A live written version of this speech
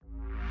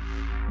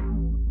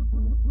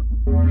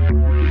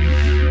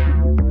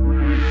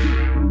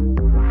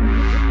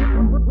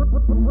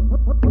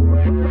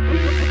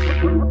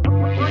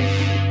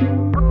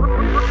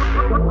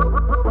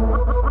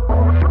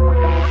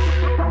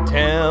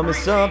Tell me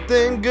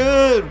something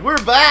good. We're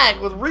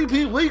back with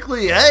Repeat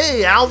Weekly.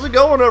 Hey, how's it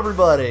going,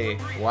 everybody?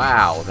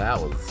 Wow,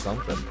 that was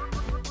something.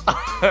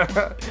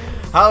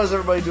 How is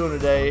everybody doing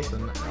today?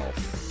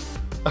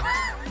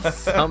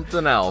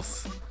 Something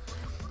else.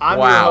 I'm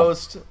your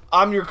host.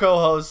 I'm your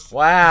co-host.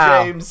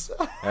 Wow. James.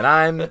 And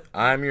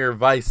I'm your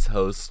vice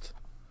host,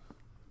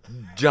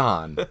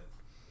 John.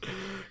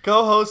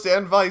 Co-host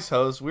and vice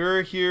host.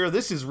 We're here.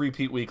 This is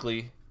Repeat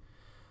Weekly.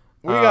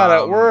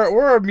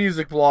 We're a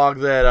music blog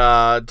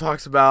that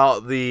talks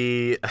about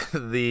the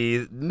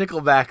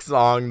Nickelback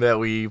song that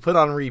we put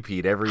on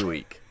repeat every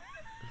week.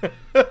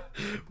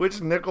 Which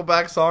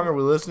Nickelback song are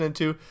we listening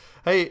to?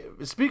 Hey,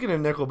 speaking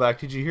of Nickelback,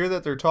 did you hear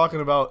that they're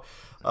talking about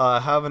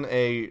having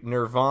a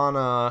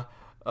Nirvana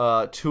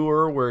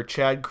tour where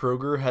Chad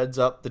Kroeger heads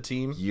up the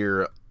team?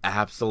 You're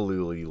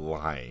absolutely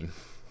lying.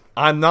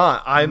 I'm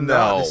not.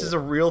 This is a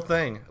real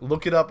thing.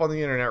 Look it up on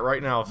the internet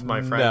right now,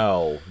 my friend.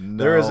 No.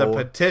 There is a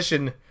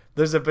petition.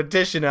 There's a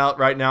petition out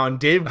right now, and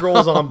Dave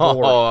Grohl's on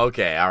board. Oh,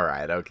 okay. All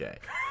right. Okay.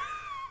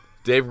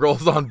 Dave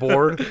Grohl's on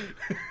board?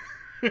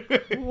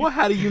 Well,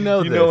 how do you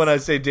know this? You know when I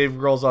say Dave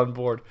Grohl's on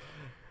board.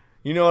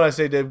 You know when I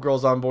say Dave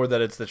Grohl's on board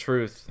that it's the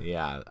truth.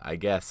 Yeah, I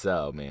guess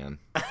so, man.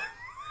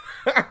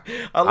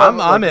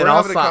 I'm in.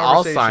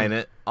 I'll sign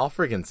it. I'll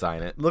freaking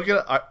sign it. Look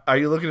at. Are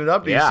you looking it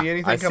up? Do you see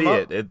anything come up?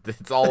 I see it.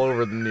 It's all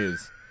over the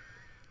news.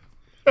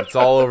 It's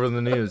all over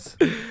the news.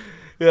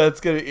 Yeah,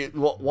 it's good.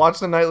 Watch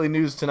the nightly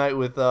news tonight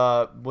with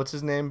what's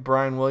his name,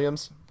 Brian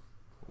Williams.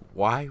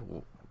 Why?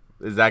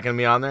 Is that going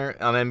to be on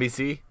there on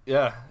NBC?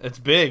 Yeah, it's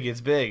big.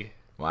 It's big.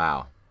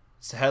 Wow,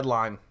 it's a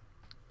headline.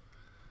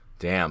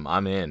 Damn,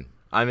 I'm in.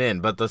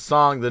 But the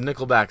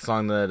Nickelback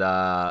song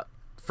that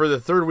for the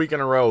third week in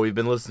a row we've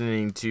been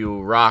listening to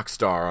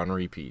Rockstar on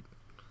repeat.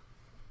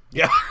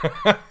 Yeah.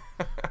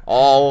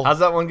 How's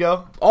that one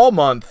go? All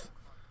month.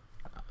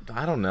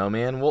 I don't know,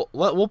 man.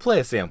 We'll play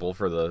a sample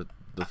for the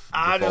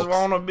I folks. just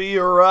want to be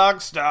a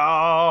rock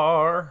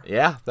star.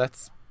 Yeah,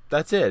 that's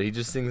it. He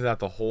just sings that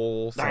the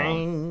whole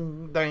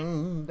song. Ding,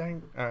 ding,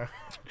 ding.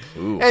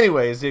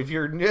 Anyways, if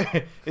you're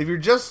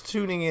just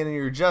tuning in and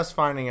you're just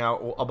finding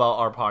out about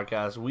our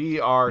podcast, we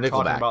are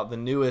talking about the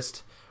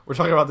newest. We're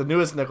talking about the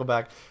newest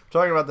Nickelback. We're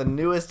talking about the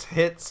newest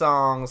hit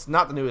songs,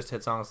 not the newest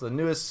hit songs, the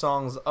newest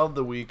songs of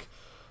the week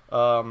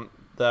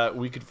that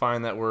we could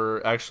find that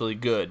were actually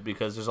good,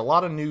 because there's a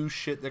lot of new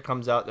shit that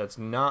comes out that's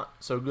not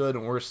so good,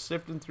 and we're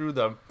sifting through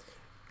the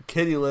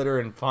kitty litter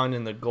and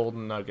finding the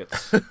golden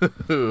nuggets.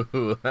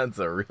 Ooh, that's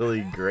a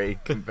really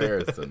great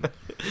comparison.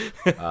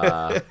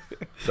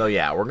 So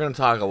yeah, we're going to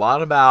talk a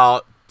lot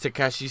about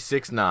Tekashi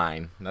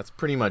 6ix9ine. That's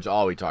pretty much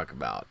all we talk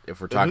about.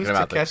 If we're talking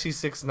about Tekashi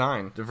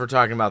 6ix9ine? If we're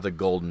talking about the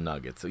golden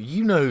nuggets. So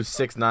you know who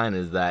 6ix9ine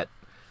is, that?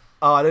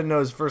 Oh, I didn't know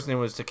his first name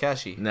was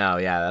Tekashi. No,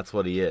 yeah, that's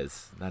what he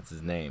is. That's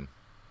his name.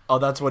 Oh,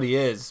 that's what he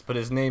is, but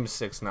his name's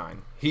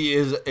 6ix9ine. He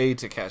is a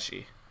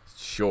Tekashi.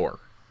 Sure.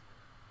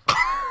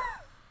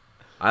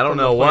 I don't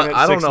know what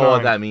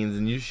that means,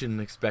 and you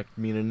shouldn't expect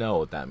me to know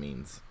what that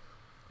means.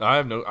 I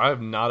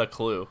have not a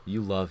clue.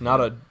 You love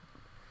him.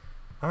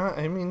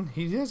 I mean,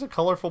 he has a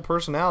colorful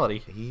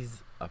personality.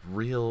 He's a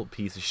real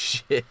piece of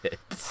shit.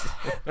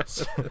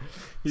 So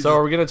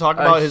are we going to talk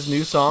about his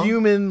new song?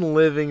 Human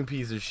living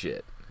piece of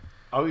shit.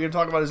 Are we going to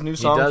talk about his new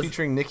song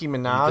featuring Nicki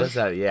Minaj? He does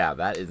that, yeah,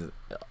 that is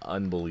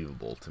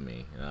unbelievable to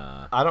me.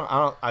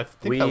 I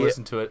think I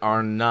listened to it. We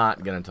are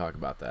not going to talk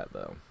about that,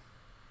 though.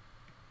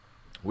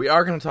 We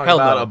are going to talk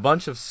about a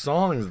bunch of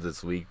songs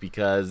this week,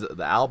 because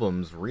the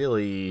albums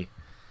really,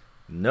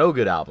 no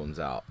good albums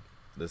out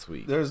this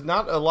week. There's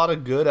not a lot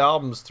of good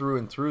albums through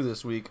and through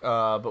this week,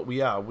 but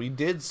we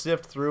did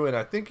sift through, and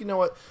I think, you know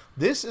what,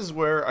 this is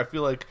where I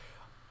feel like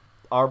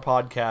our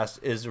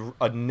podcast is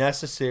a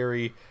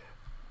necessary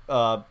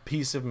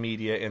piece of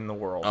media in the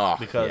world,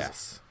 because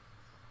yes.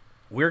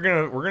 we're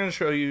gonna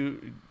show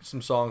you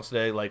some songs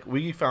today. Like,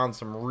 we found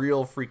some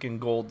real freaking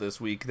gold this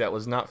week that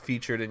was not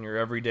featured in your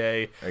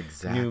everyday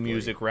new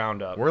music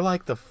roundup. We're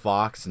like the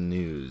Fox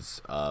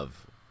News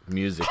of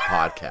music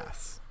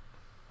podcasts.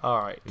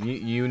 All right,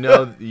 you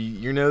know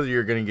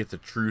you're gonna get the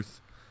truth,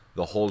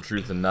 the whole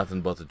truth, and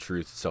nothing but the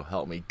truth. So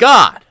help me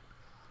God.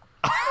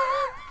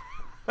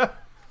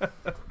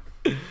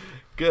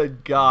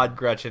 Good God,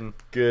 Gretchen.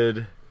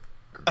 Goodness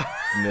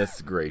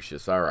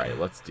gracious. All right,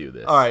 let's do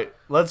this. All right,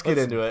 let's get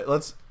into it.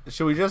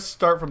 Should we just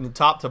start from the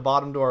top to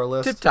bottom to our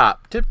list? Tip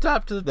top to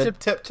the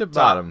tip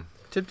bottom.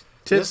 Tip.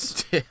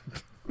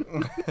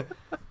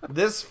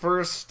 This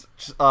first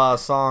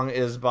song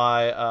is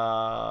by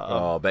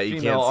I bet you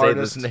can't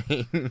artist. Say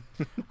this name.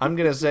 I'm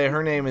gonna say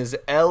her name is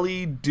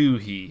Ellie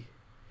Doohy.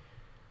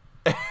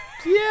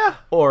 Yeah.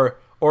 Or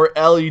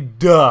Ellie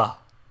Duh.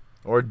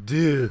 Or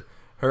Duh.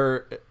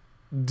 Her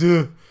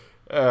Duh.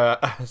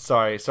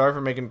 Sorry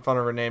for making fun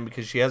of her name,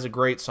 because she has a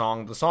great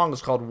song. The song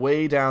is called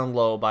 "Way Down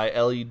Low" by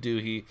Ellie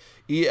Doohy.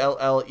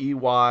 ELLEY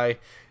DUHE.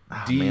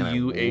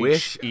 I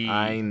wish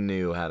I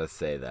knew how to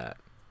say that.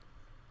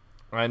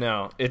 I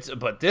know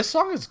but this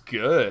song is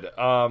good.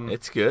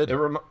 It's good.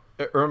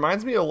 It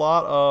reminds me a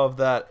lot of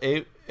that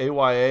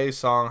AYA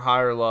song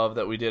 "Higher Love"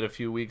 that we did a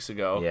few weeks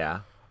ago.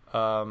 Yeah.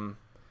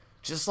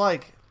 Just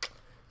like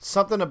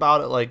something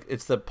about it, like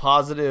it's the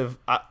positive.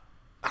 I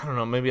don't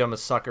know. Maybe I'm a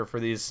sucker for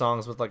these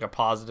songs with like a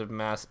positive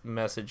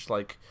message.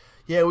 Like,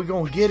 yeah, we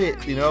gonna get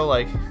it. You know,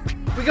 like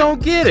we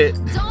gonna get it.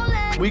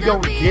 We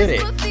gonna get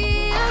it.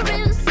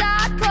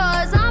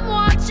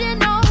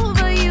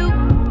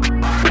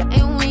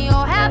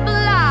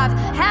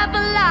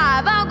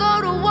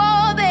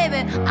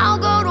 I'll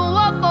go to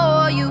war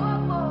for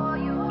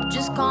you.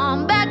 Just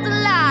come back to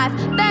life,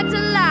 back to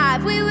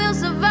life. We will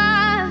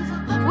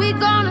survive. We're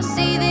gonna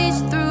see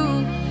this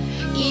through.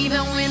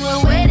 Even when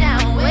we're way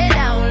down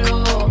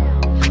low.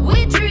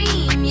 We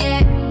dream,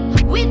 yeah.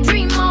 We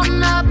dream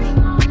on up.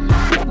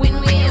 When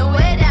we're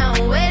way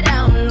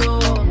down low.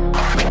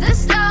 The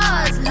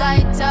stars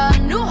light a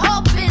new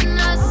hope in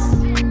us.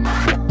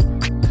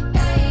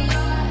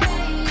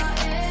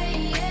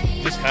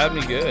 Just had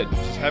me good.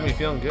 Had me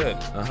feeling good.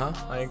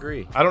 I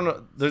agree. I don't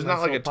know. There's not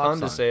like a ton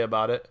to say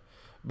about it,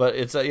 but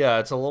it's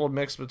a little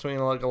mix between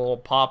like a little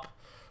pop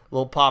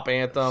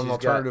anthem,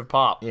 alternative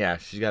pop. Yeah,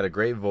 she's got a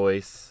great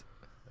voice.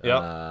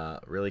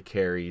 Yep. Really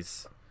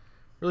carries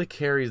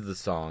the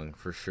song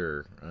for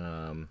sure.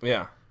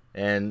 Yeah.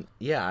 And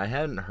yeah, I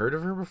hadn't heard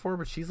of her before,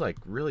 but she's like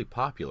really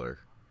popular.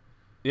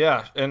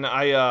 Yeah, and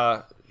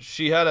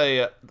she had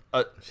a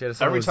song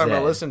every time Zed.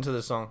 I listened to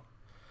the song.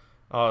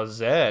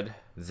 Zed,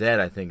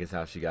 I think is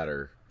how she got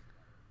her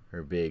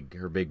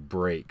big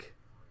break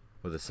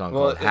with a song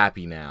called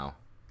Happy Now.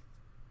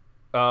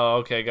 Oh,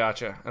 okay,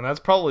 gotcha. And that's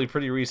probably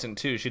pretty recent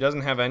too. She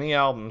doesn't have any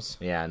albums.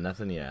 Yeah,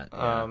 nothing yet.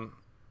 Yeah.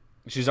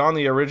 She's on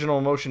the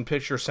original motion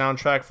picture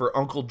soundtrack for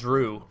Uncle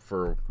Drew.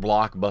 For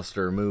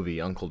blockbuster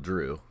movie Uncle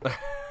Drew.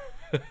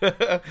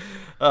 But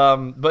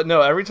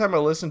no, every time I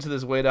listen to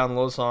this Way Down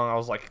Low song, I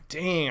was like,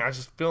 dang, I was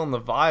just feeling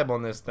the vibe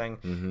on this thing.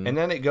 Mm-hmm. And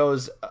then it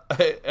goes,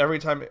 every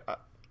time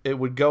it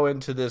would go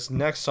into this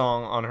next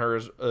song on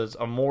hers is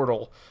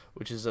Immortal,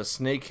 which is a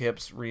Snake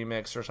Hips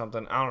remix or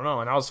something. I don't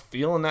know. And I was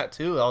feeling that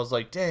too. I was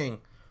like, dang,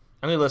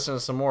 I need to listen to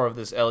some more of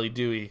this Ellie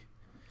Dewey.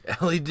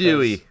 Ellie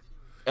Dewey.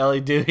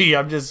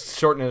 I'm just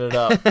shortening it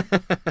up.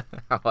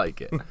 I like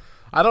it.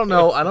 I don't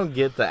know. I don't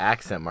get the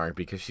accent mark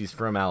because she's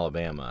from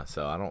Alabama,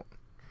 so I don't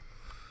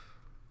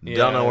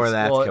know where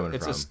that's coming from.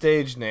 It's a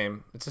stage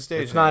name.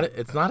 It's not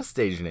a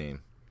stage name.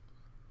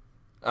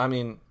 I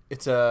mean,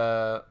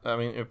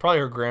 probably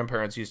her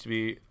grandparents used to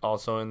be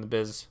also in the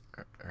biz.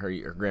 Her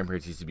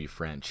grandparents used to be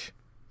French.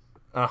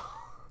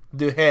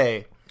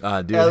 Duhay.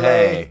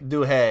 Duhay.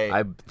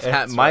 Duhay.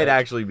 That might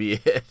actually be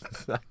it.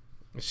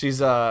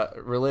 She's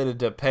related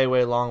to Pei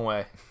Wei Long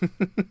Wei.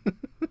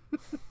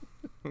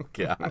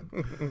 God.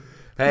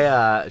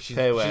 Hey, she's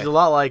a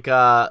lot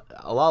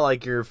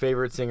like your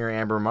favorite singer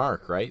Amber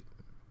Mark, right?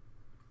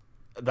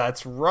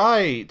 That's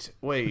right.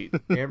 Wait,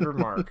 Amber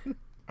Mark.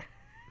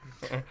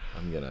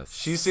 I'm gonna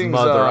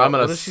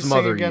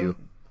smother you.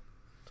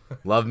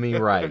 Love Me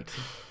Right.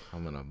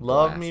 I'm gonna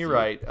Love Me you.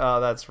 Right. Oh,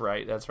 that's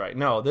right.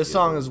 No, this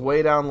song is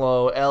Way Down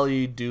Low.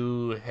 Ellie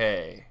Do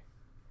Hey.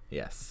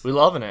 Yes, we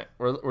loving it.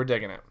 We're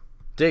digging it.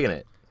 Digging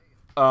it.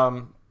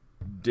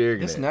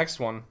 This next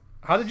one.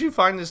 How did you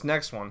find this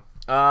next one?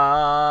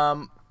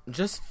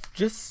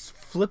 Just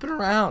flipping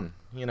around,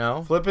 you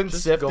know,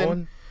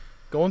 sifting,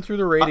 going through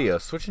the radio,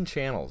 switching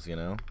channels, you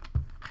know.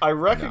 I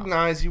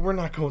recognize you were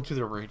not going through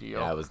the radio.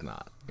 Yeah, I was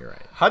not. You're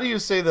right. How do you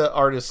say the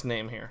artist's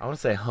name here? I want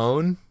to say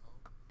Honne.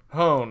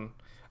 Honne.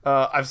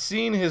 I've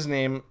seen his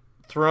name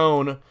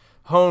thrown.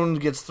 Honne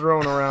gets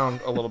thrown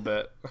around a little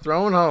bit.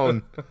 Thrown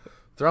Honne.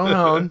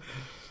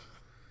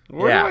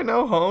 Where do I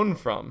know Honne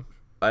from?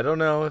 I don't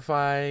know if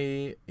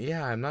I'm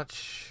not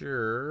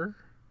sure.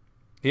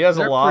 He has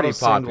a lot of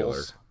popular.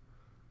 singles.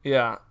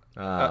 Yeah.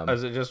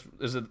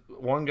 Is it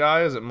one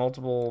guy? Is it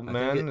multiple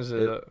men?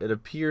 It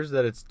appears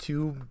that it's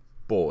two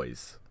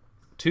boys.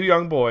 Two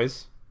young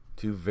boys.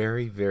 Two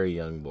very, very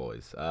young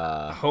boys.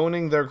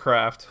 Honing their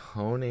craft.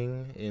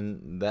 Honing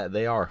in that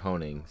they are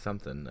honing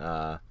something.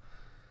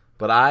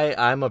 But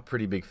I'm a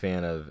pretty big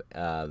fan of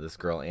this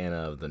girl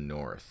Anna of the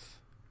North.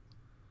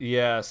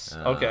 Yes.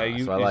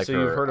 Okay. So I like her.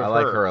 You've heard of her.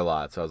 I like her a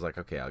lot. So I was like,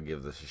 okay, I'll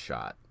give this a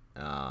shot.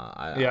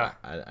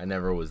 I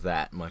never was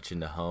that much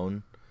into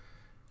Honne,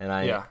 and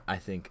I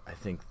think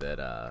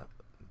that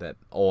that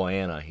old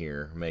Anna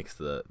here makes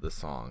the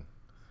song.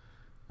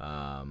 It's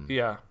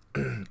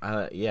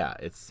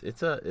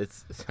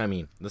I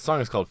mean, the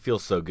song is called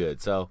 "Feels So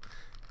Good," so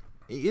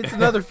it's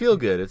another feel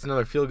good. It's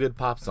another feel good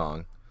pop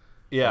song.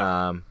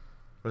 Yeah.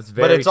 It's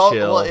very chill.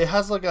 Well, it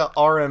has like a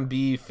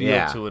R&B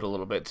feel to it a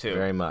little bit too.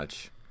 Very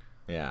much.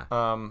 Yeah.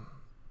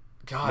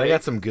 God, they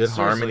got some good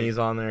harmonies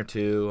on there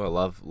too. I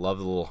love the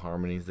little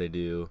harmonies they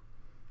do.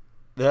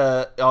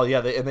 They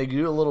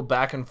do a little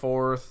back and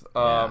forth.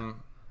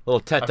 Little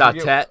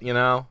tet-tat-tet, you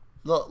know.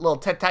 Little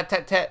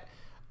tet-tat-tat-tat.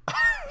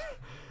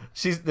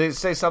 They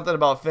say something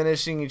about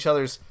finishing each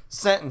other's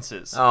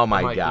sentences. Oh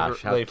my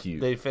gosh, how cute.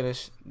 They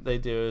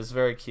do. It's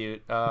very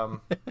cute.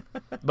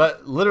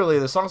 But literally,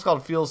 the song's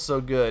called Feels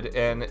So Good,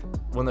 and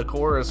when the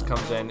chorus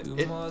comes in,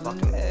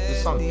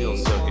 this song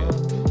feels so good.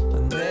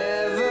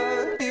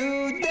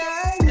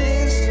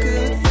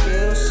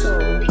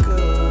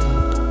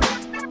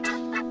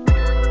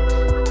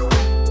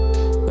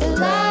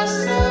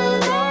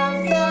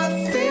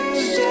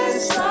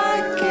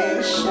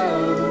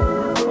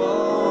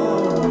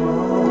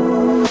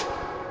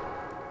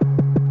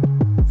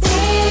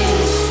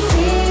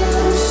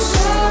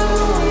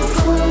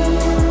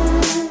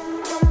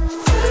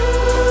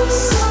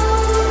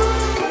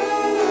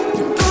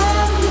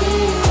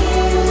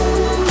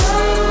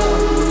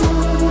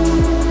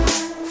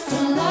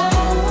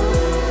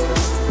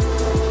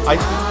 I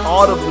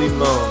audibly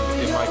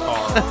moaned in my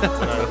car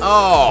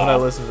when I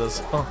listened to this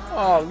song.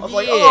 I was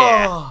like,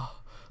 oh.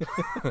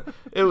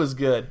 It was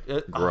good.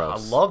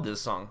 Gross. I love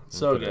this song.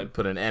 So good.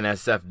 Put an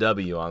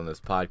NSFW on this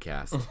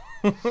podcast.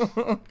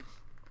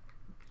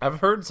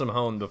 I've heard some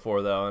Honne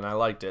before though, and I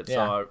liked it.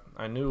 So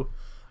I knew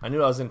I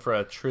was in for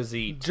a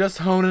treat. Just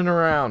honing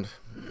around.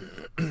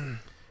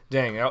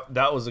 Dang,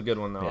 that was a good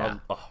one though. Yeah.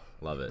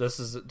 Love it. This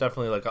is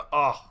definitely like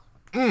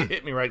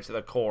hit me right to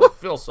the core. It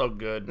feels so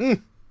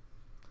good.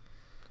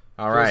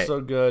 All right. Feels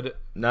so good.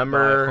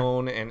 Number by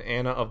Honne and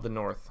Anna of the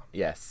North.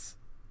 Yes.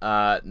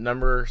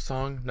 Number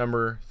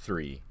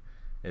 3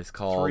 is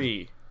called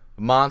 3.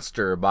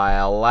 Monster by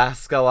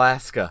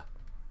Alaska.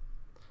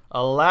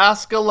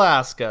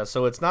 Alaska.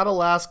 So it's not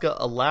Alaska.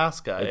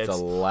 It's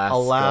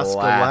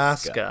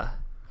Alaska.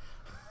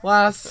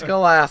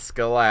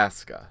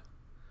 Alaska.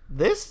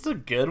 This is a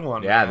good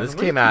one. Yeah, man. this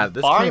came out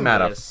of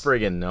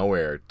friggin'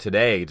 nowhere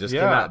today. Just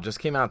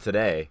came out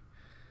today.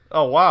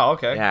 Oh wow,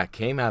 okay. Yeah, it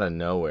came out of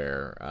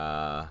nowhere.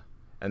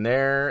 And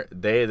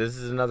this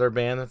is another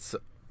band that's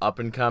up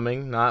and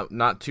coming,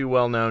 not too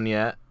well known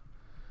yet.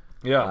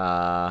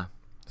 Yeah.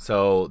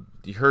 So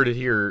you heard it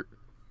here.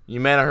 You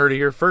may have heard it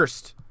here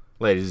first,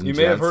 ladies and gents.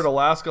 You may have heard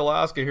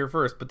Alaska here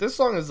first, but this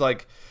song is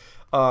like,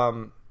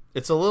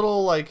 it's a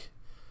little like,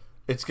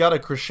 it's got a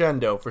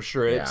crescendo for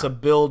sure. Yeah. It's a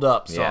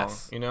build-up song,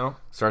 yes. You know.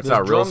 Starts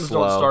out real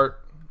slow.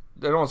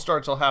 They don't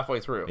start till halfway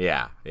through.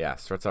 Yeah.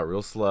 Starts out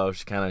real slow.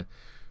 She kind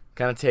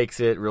of takes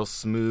it real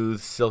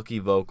smooth, silky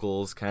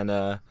vocals, kind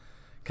of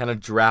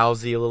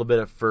drowsy a little bit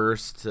at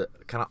first,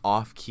 kind of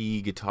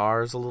off-key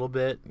guitars a little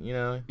bit, you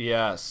know.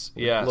 Yes.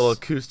 Little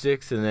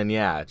acoustics, and then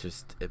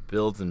it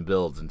builds and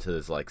builds into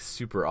this like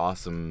super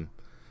awesome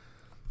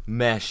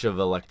mesh of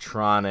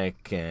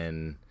electronic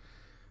and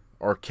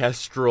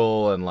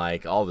orchestral and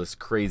like all this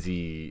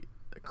craziness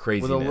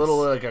with a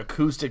little like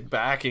acoustic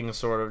backing,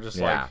 sort of just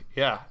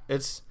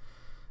It's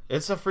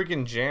a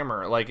freaking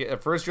jammer. Like,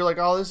 at first you're like,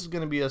 oh, this is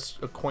going to be a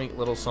quaint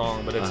little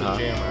song, but it's a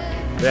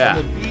jammer. Yeah.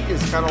 And the beat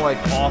is kind of like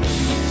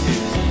offbeat, too.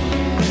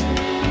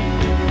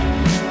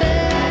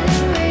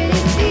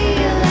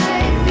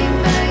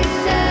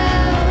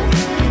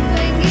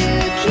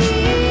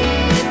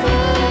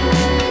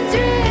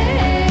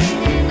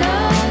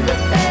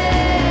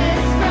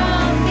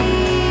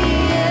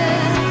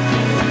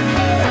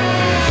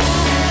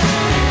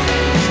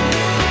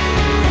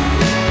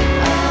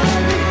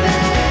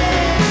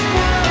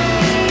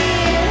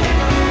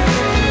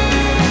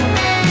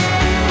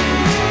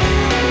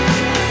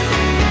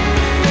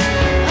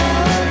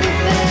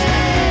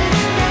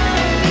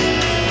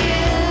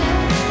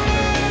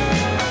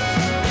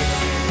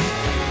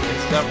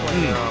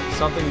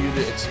 Something you'd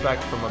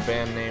expect from a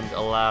band named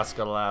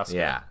Alaska.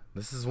 Yeah,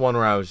 this is one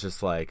where I was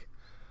just like,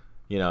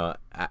 you know,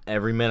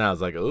 every minute I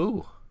was like,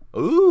 ooh,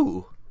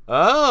 oh,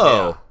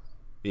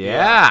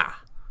 yeah.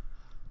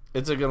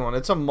 It's a good one.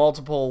 It's a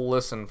multiple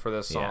listen for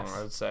this song,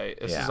 I would say.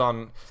 This is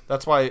on.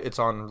 That's why it's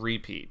on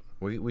repeat.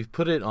 We've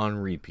put it on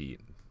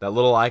repeat. That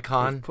little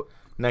icon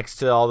next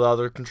to all the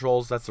other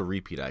controls, that's a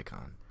repeat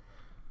icon.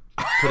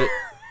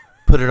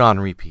 Put it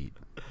on repeat.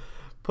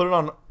 Put it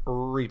on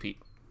repeat.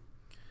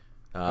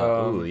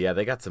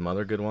 They got some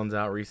other good ones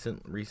out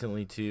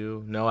recently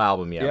too. No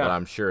album yet, but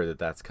I'm sure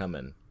that's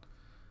coming.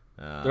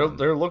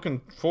 They're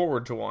looking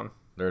forward to one.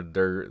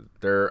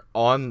 They're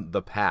on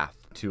the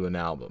path to an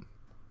album,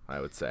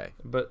 I would say.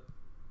 But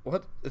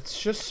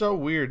it's just so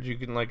weird. You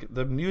can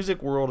the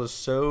music world is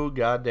so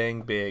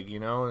goddamn big, you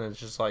know, and it's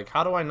just like,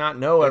 how do I not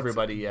know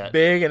everybody yet?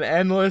 Big and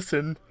endless,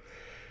 and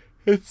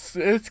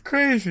it's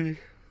crazy.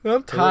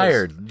 I'm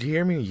tired. Did you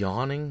hear me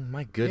yawning?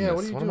 My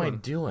goodness, what am I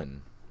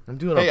doing?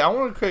 I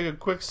want to take a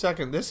quick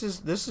second. This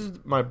is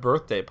my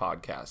birthday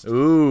podcast.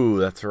 Ooh,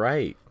 that's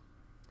right.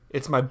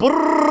 It's my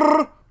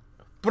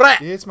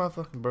It's my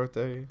fucking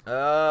birthday.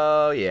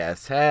 Oh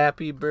yes,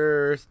 happy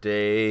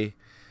birthday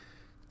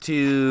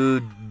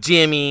to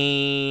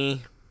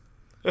Jimmy.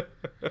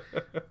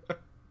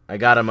 I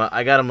got him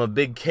a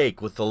big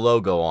cake with the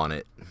logo on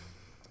it.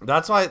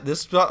 That's why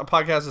this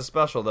podcast is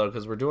special though,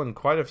 because we're doing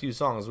quite a few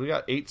songs. We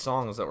got 8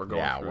 songs that we're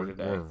going through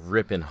today. We're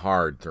ripping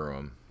hard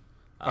through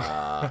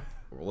them.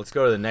 let's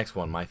go to the next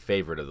one. My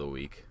favorite of the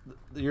week.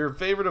 Your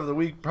favorite of the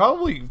week?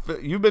 Probably.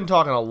 You've been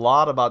talking a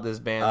lot about this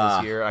band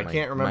this year. I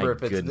can't remember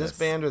if it's this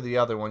band or the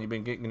other one. You've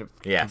been getting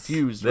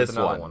confused with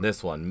another one.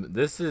 This one.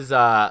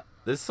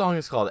 This song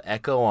is called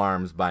 "Echo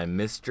Arms" by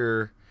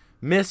Mr.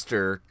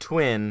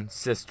 Twin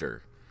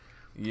Sister.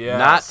 Yes.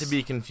 Not to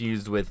be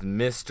confused with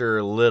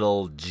Mr.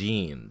 Little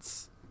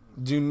Jeans.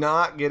 Do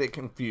not get it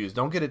confused.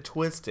 Don't get it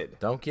twisted.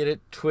 Don't get it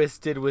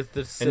twisted with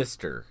the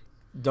sister.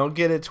 Don't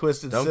get it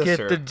twisted, Don't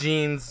sister. get the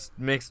jeans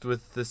mixed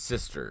with the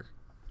sister.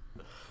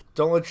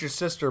 Don't let your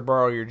sister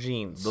borrow your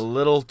jeans. The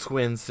little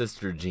twin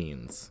sister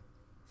jeans.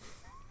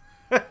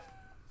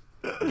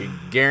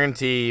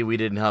 Guarantee we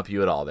didn't help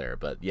you at all there,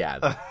 but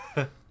yeah.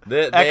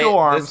 Echo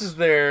Arms.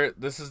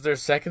 This is their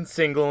second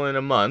single in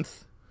a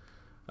month.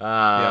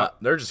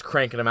 They're just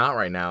cranking them out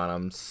right now, and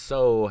I'm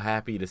so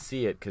happy to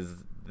see it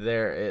because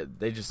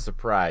they just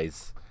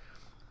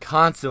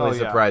constantly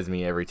surprise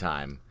me every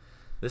time.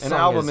 This An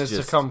album is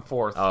to come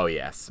forth. Oh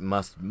yes,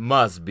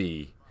 must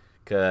be,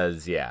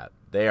 because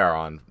they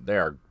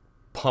are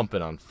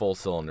pumping on full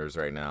cylinders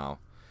right now.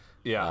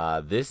 Yeah.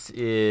 This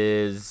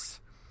is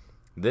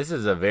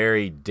a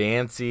very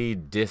dancey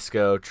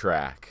disco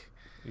track.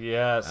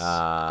 Yes.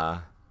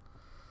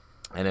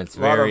 And it's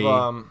very.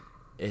 Go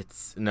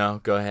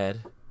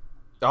ahead.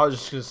 I was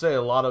just gonna say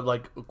a lot of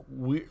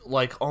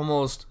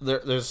almost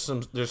there's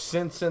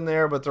synths in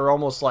there, but they're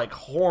almost like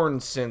horn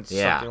synths,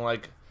 something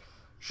like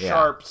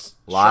sharp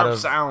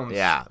sounds.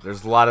 Yeah,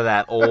 there's a lot of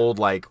that old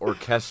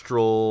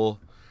orchestral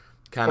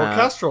kind of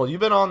orchestral.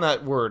 You've been on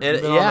that word.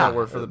 You've been on that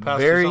word for the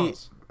past few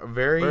songs.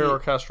 Very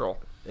orchestral.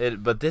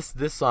 But this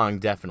song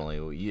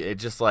definitely it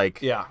just it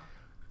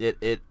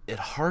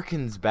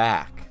harkens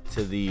back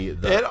to the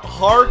it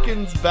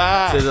harkens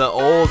back to the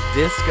old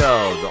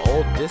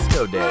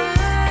disco days.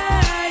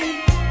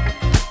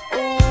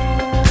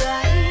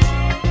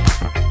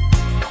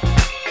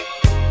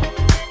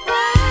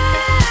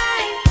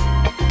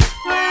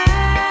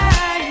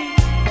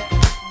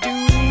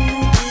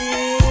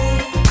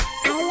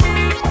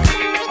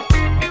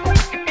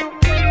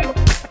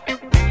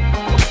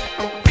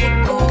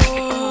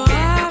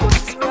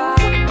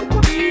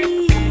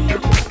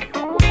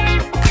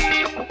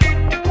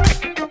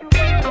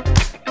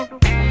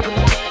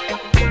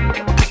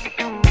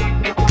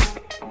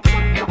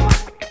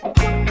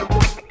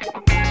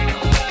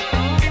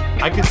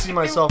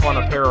 Myself on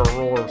a pair of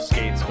roller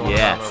skates going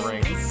down the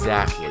ring.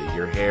 Exactly.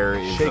 Your hair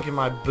is shaking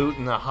my boot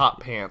in the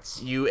hot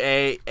pants. You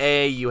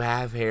you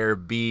have hair.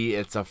 B,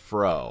 it's a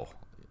fro.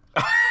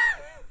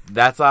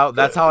 That's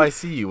how I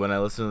see you when I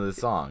listen to this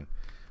song.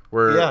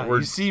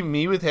 You see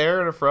me with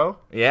hair and a fro?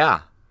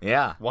 Yeah.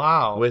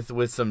 Wow.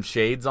 With some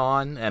shades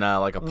on and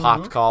a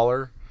popped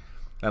collar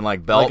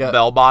and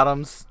bell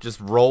bottoms, just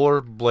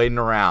roller blading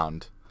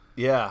around.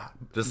 Yeah.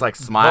 Just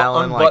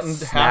smiling, unbuttoned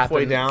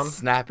halfway down,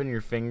 snapping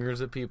your fingers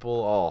at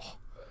people.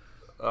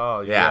 Oh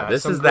yeah.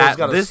 This is that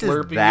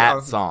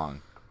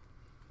song.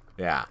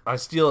 Yeah. I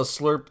steal a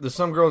Slurp.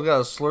 Some girl's got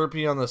a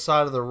Slurpee on the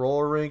side of the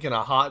roller rink and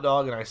a hot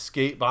dog, and I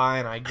skate by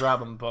and I grab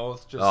them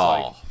both, just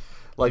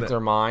like they're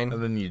mine.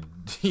 And then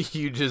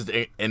you just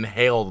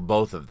inhaled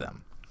both of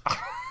them,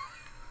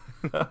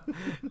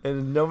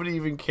 and nobody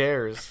even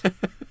cares.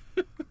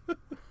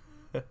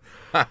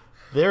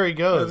 There he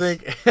goes.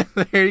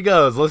 There he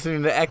goes,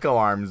 listening to Echo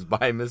Arms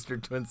by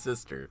Mr. Twin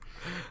Sister.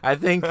 I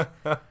think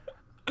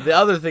the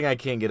other thing I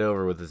can't get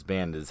over with this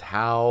band is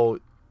how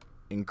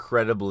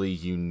incredibly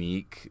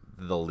unique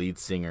the lead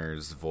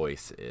singer's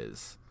voice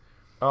is.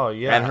 Oh,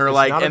 yeah. And her,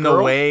 and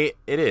the way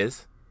it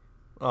is.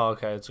 Oh,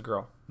 okay. It's a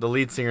girl. The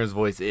lead singer's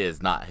voice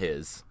is, not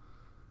his.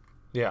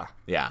 Yeah.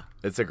 Yeah.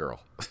 It's a girl.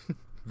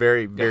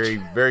 Very, very,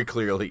 very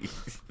clearly.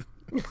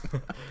 I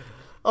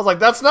was like,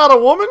 that's not a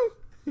woman?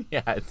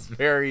 Yeah, it's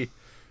very,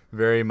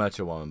 very much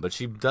a woman. But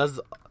she does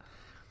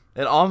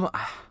it all.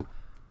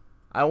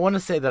 I want to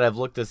say that I've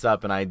looked this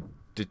up and I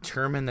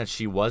determined that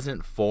she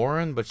wasn't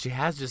foreign, but she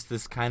has just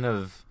this kind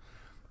of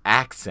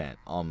accent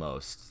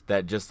almost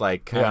that just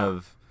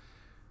it's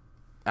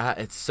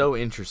so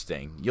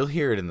interesting. You'll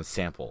hear it in the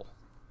sample.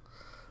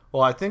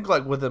 Well, I think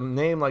with a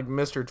name like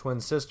Mr. Twin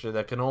Sister,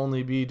 that can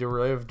only be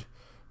derivative.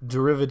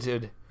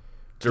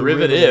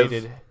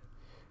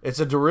 It's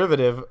a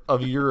derivative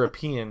of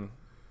European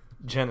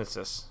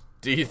Genesis.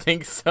 Do you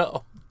think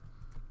so?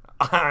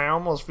 I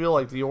almost feel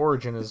like the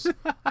origin is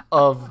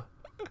of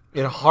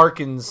it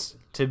harkens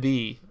to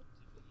be.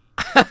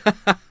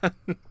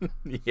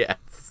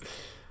 Yes.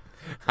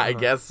 I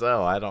guess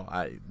so.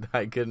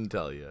 I couldn't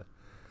tell you.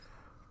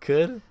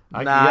 Could?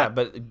 Yeah,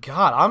 but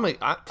God, I'm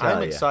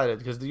excited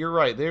because you're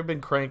right. They've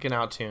been cranking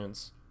out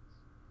tunes.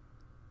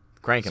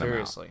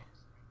 Seriously.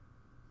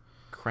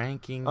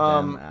 Cranking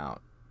them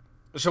out.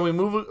 Shall we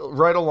move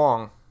right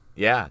along?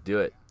 Yeah, do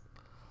it.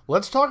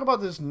 Let's talk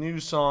about this new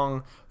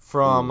song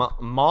from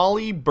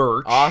Molly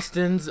Burch.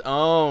 Austin's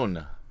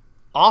Own.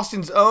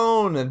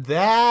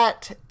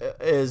 That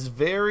is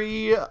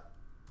very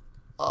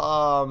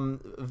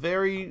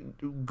very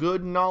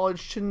good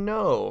knowledge to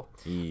know.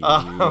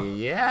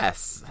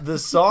 Yes. The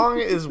song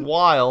is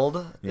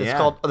wild.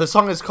 Yeah. The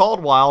song is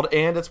called Wild,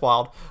 and it's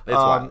wild.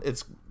 Wild.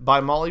 It's by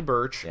Molly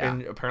Burch, Yeah.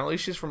 and apparently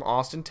she's from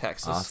Austin,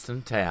 Texas.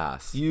 Austin,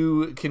 Texas.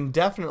 You can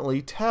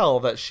definitely tell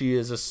that she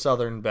is a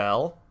Southern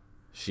belle.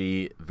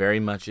 She very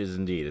much is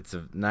indeed. It's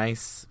a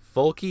nice,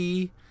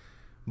 folky,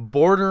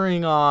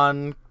 bordering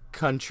on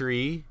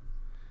country.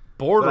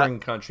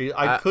 Country.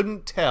 I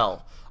couldn't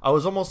tell. I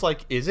was almost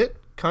like, is it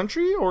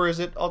country or is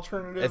it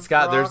alternative? It's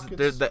got rock?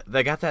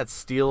 they got that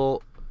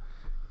steel,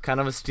 kind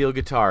of a steel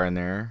guitar in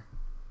there,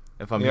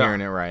 if I'm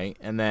hearing it right,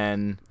 and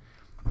then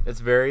it's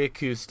very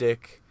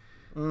acoustic,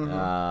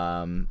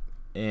 and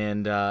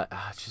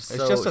she's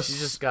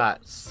just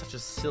got such a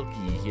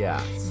silky,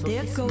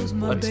 There goes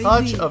my baby.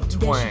 touch of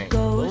twang.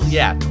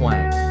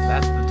 twang.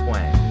 That's the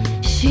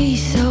twang.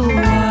 She's so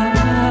wild.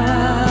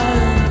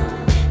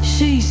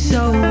 She's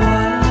so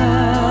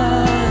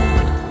wild.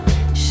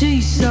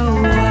 She's so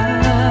wild.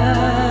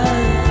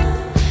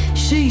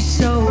 She's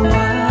so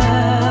wild.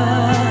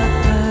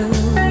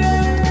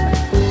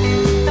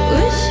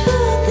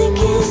 Wishful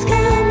thinking's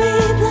got me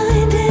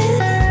blinded.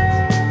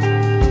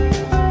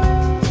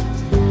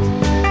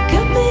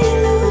 Got me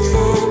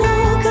losing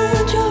all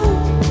control.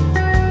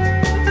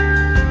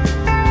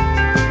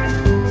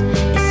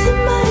 It's in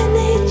my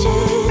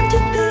nature to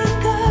be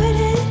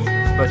guarded.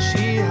 But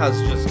she has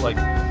just like,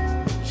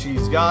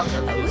 she's got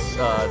this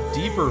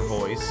deeper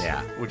voice,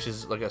 which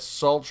is like a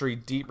sultry,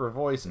 deeper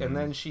voice, and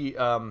then she,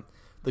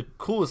 the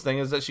coolest thing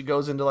is that she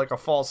goes into like a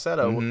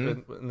falsetto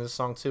in this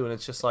song too, and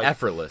it's just like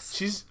Effortless.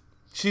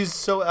 She's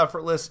so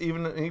effortless,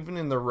 even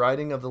in the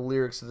writing of the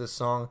lyrics of this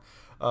song.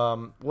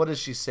 What does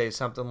she say?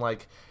 Something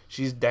like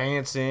she's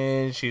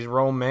dancing, she's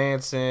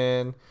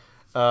romancing,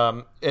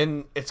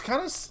 and it's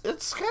kind of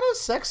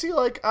sexy.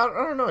 Like I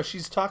don't know,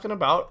 she's talking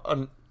about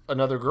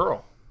another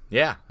girl.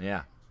 Yeah.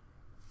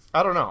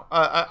 I don't know.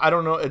 I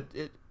don't know.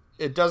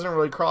 It doesn't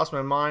really cross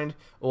my mind.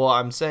 Well,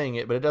 I'm saying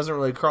it, but it doesn't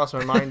really cross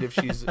my mind if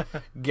she's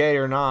gay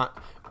or not.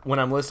 When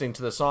I'm listening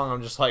to the song,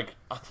 I'm just like,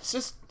 oh, this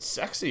is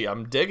sexy.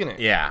 I'm digging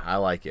it. Yeah, I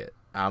like it.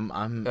 I'm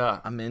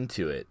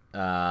into it.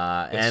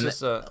 And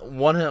just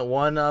one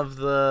of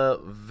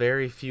the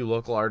very few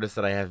local artists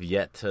that I have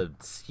yet to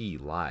see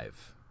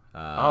live.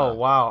 Oh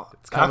wow,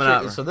 it's coming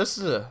out. So this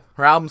is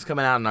her album's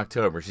coming out in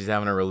October. She's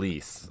having a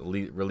release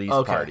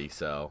party.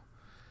 So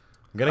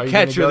I'm gonna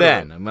catch her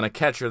then. I'm gonna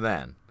catch her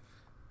then.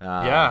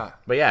 But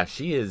yeah,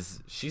 she's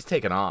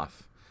taken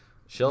off.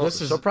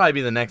 She'll probably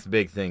be the next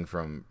big thing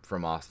from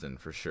Austin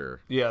for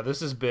sure. Yeah,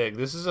 this is big.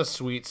 This is a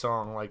sweet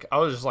song. Like I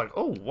was just like,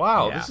 oh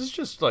wow, this is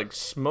just like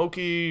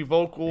smoky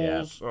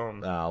vocals.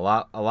 Yeah. A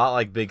lot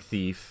like Big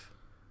Thief.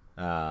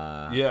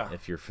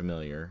 If you're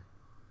familiar.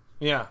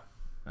 Yeah.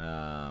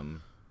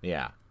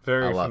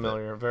 Very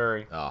familiar.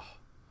 Very. Oh,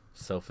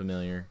 so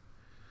familiar.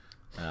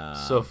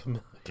 So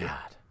familiar.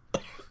 God.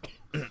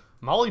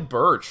 Molly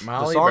Burch.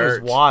 The song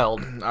Burch is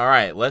wild. All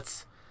right,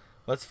 let's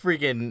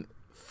freaking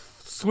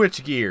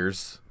switch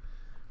gears.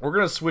 We're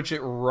gonna switch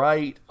it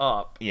right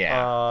up.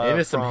 Yeah,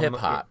 into some hip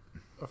hop.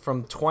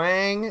 From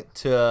twang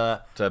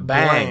to bang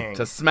blang.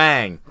 to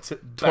smang to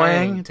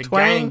twang to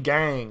twang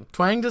gang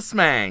twang to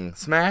smang,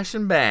 smash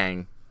and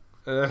bang.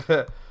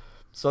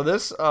 So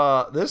this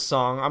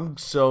song, I'm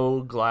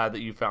so glad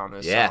that you found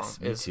this song.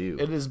 Yes, me too.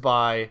 It is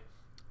by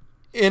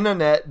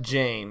Internet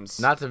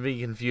James. Not to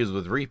be confused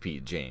with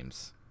Repeat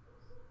James.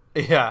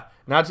 Yeah,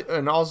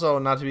 and also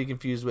not to be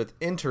confused with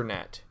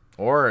Internet.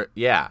 Or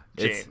James.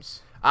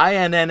 It's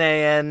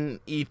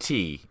INNANET.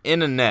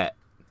 Internet.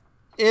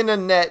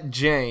 Internet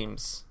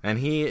James. And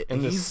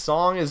the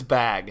song is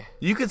Bag.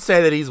 You could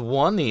say that he's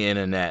won the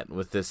internet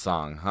with this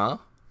song, huh?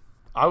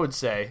 I would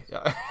say.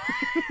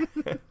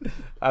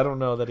 I don't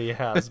know that he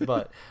has,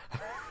 but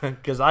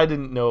because I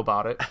didn't know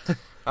about it.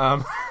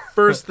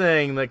 First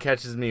thing that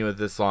catches me with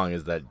this song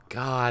is that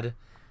god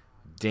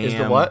damn. Is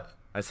the what?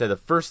 I said the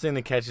first thing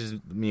that catches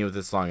me with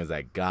this song is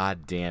that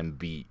goddamn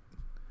beat.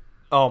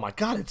 Oh my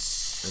god, it's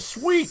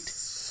sweet.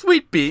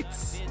 Sweet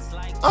beats.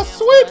 A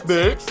sweet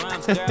beat.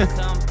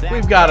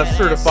 We've got a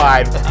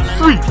certified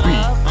sweet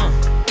beat.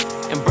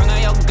 And bring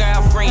all your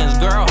girlfriends,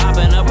 girl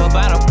hopping up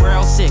about a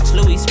Pearl 6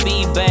 Louis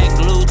speed bag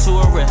glued to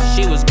her wrist.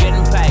 She was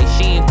getting paid,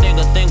 she ain't think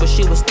a thing, but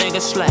she was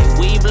thinking slay.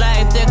 We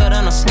blade thicker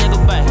than a snigger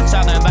bag.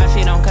 Talking about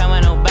she don't come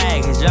with no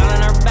baggage. Y'all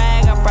in her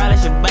bag, I probably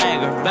should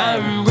bag her.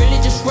 I'm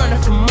really just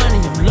running for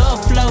money. I'm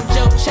love flow,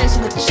 joke,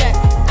 chasing a check.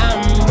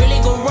 I'm really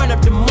gonna run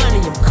up the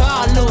money. I'm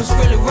Carl Lewis,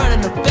 really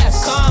running the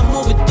best. Car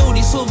moving through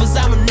these hoovers,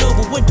 I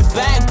maneuver with the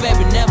bag,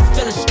 baby. Never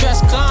feeling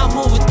stressed. Car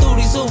moving through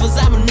these hoovers,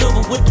 I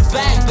maneuver with the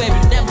bag, baby.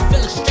 Never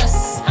feeling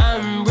stressed.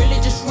 I'm really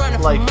just running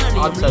for money.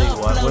 I'll tell you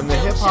what, when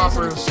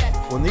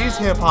these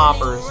hip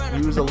hoppers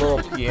use a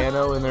little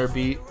piano in their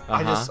beat,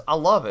 I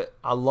love it.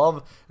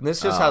 And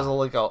this just has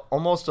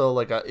almost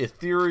a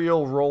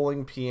ethereal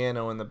rolling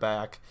piano in the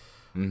back.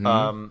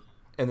 Mm-hmm.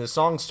 And the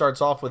song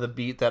starts off with a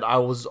beat that I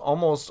was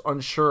almost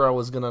unsure I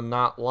was gonna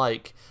not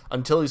like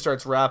until he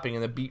starts rapping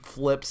and the beat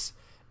flips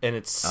and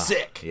it's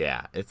sick.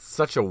 Yeah, it's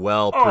such a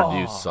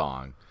well-produced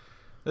song.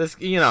 This,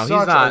 he's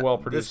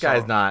not. This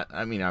guy's not.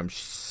 I mean, I'm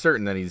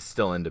certain that he's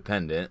still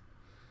independent,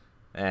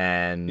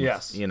 and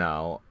yes,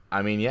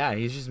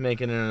 he's just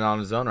making it on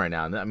his own right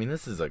now. I mean,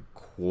 this is a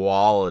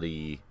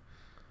quality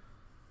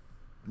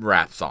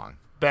rap song,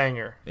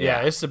 banger.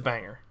 Yeah, it's a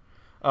banger.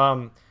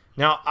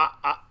 Now,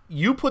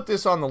 you put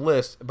this on the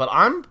list, but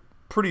I'm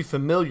pretty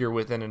familiar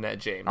with Internet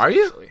James. Are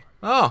you? Actually.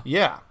 Oh,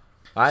 yeah.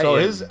 I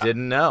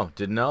didn't know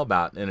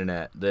about the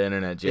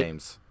Internet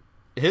James.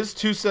 His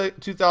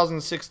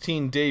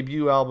 2016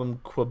 debut album,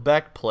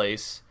 Quebec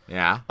Place.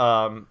 Yeah.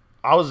 I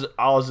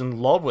was in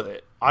love with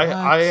it. I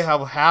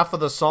have half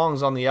of the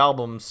songs on the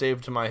album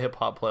saved to my hip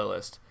hop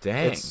playlist.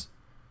 Dang.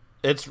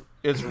 It's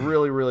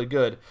really, really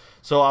good.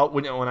 So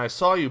when I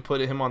saw you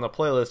put him on the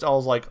playlist, I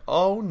was like,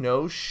 oh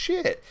no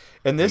shit!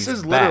 And this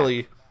is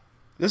literally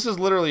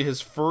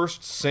his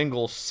first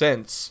single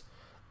since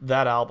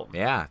that album.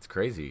 Yeah, it's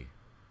crazy.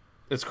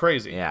 It's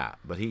crazy. Yeah,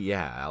 but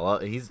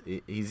he's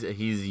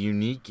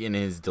unique in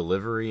his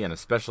delivery and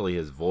especially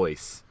his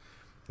voice.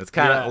 It's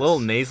kind of a little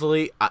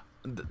nasally. I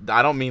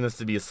don't mean this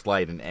to be a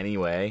slight in any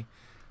way,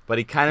 but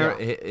he kind of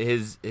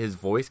his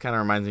voice kind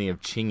of reminds me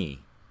of Chingy.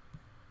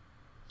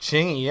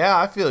 Chingy, yeah,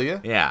 I feel you.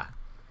 Yeah,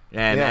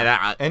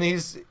 and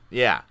he's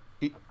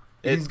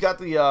got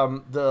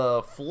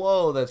the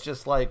flow that's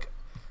just like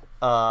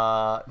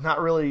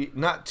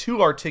not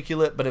too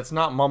articulate, but it's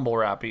not mumble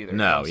rap either.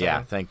 No,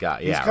 thank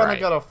God. He's kind of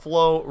got a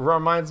flow.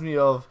 Reminds me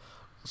of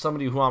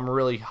somebody who I'm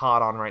really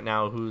hot on right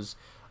now, who's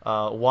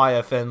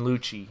YFN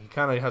Lucci. He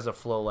kind of has a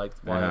flow like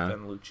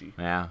YFN Lucci.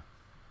 Yeah.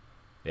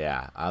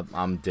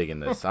 I'm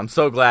digging this. I'm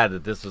so glad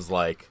that this was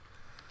like.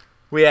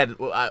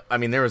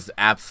 There was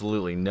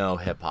absolutely no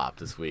hip hop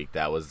this week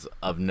that was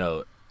of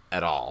note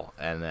at all,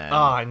 and then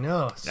I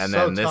know,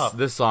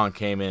 this song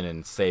came in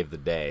and saved the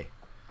day,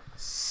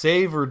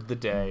 savored the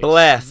day.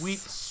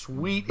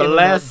 Sweet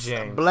bless,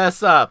 Internet James.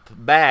 Bless up,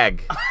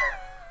 bag,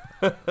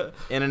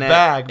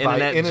 Internet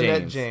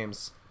James.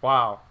 James.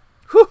 Wow,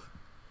 whew.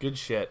 Good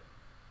shit.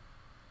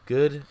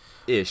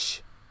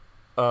 Good-ish.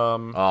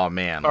 Oh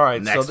man! All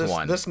right, next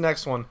so this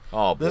next one.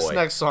 Oh boy! This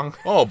next song.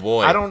 Oh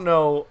boy! I don't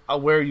know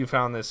where you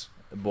found this.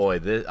 Boy,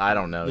 I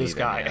don't know. This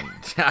either,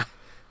 guy.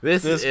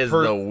 This is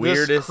the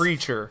weirdest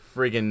creature,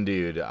 freaking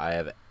dude I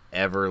have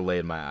ever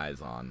laid my eyes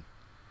on.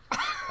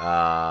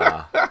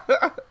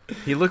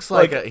 He looks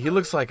like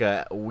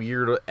a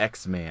weird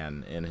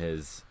X-Man in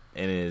his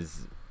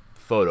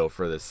photo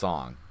for this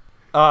song.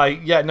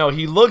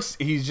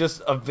 He's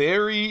just a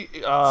very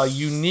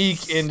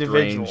unique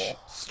individual.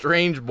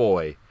 Strange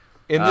boy.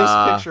 In this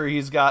picture,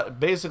 he's got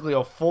basically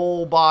a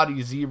full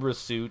body zebra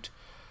suit.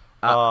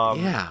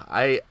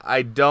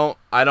 I don't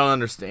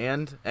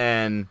understand.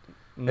 And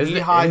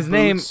his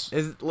name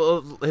is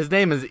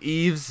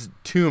Yves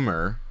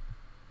Tumor.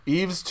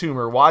 Yves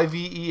Tumor,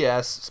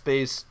 YVES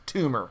space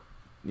Tumor.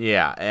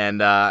 Yeah, and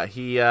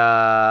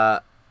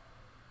the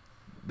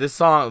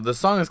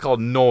song is called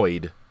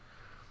Noid.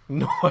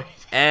 Noid.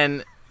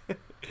 And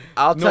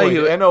I'll tell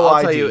you,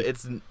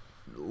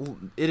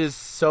 it is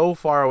so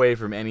far away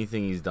from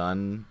anything he's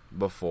done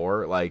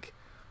before. Like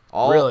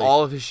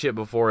all of his shit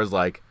before is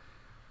like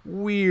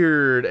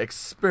weird,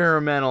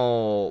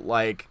 experimental,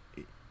 like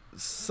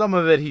some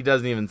of it he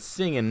doesn't even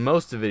sing in,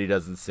 most of it he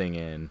doesn't sing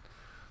in.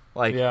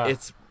 Like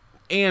it's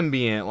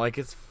ambient, like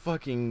it's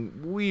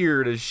fucking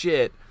weird as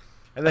shit.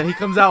 And then he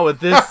comes out with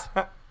this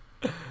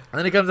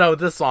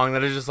song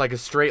that is just like a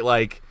straight,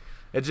 like,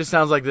 it just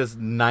sounds like this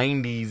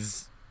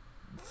 90s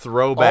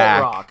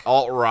throwback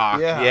alt rock.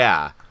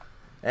 Yeah.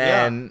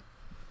 And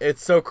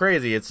it's so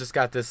crazy. It's just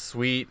got this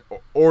sweet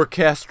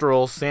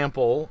orchestral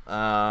sample.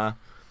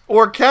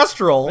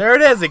 Orchestral. There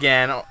it is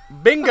again.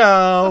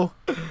 Bingo.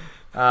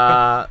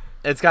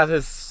 It's got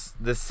this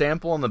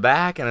sample in the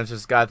back, and it's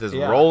just got this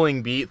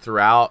rolling beat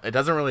throughout. It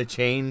doesn't really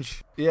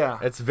change. Yeah.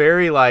 It's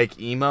very like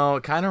emo.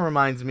 It kind of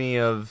reminds me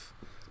of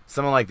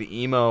someone like the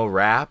emo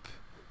rap.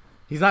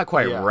 He's not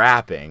quite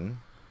rapping.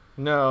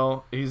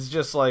 No, he's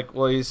just like,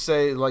 well, he's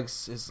a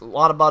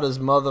lot about his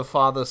mother,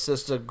 father,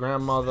 sister,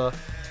 grandmother.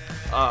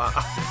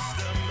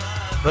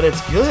 But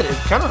it's good. It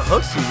kind of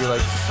hooks you. You're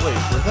like, wait,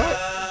 was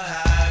that?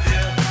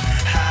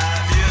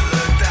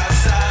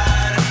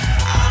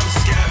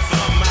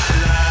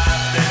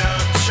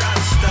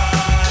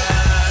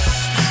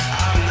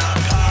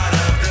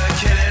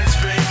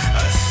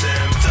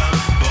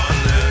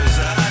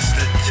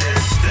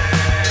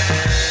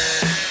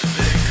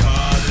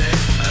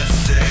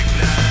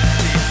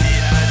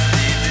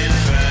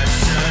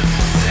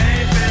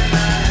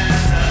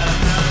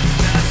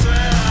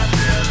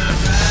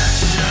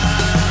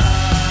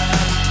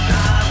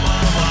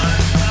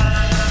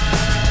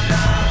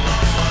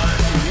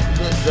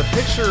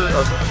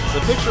 The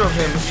picture of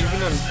him,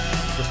 even in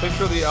the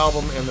picture of the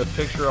album and the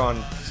picture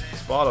on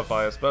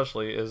Spotify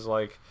especially, is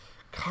like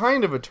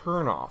kind of a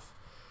turnoff.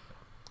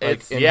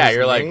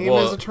 You're like,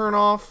 well, is a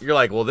turnoff. You're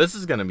like, well, this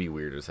is gonna be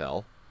weird as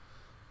hell.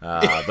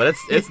 But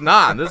it's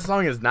not. This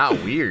song is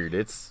not weird.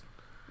 It's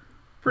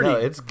pretty. No,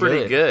 it's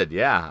pretty good.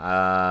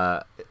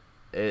 Yeah.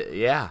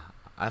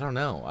 I don't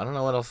know. I don't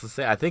know what else to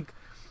say. I think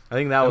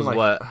that was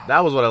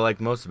what I liked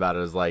most about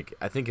it. Is like,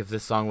 I think if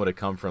this song would have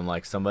come from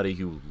like somebody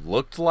who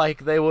looked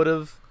like they would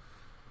have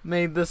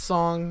made this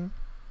song,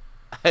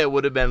 it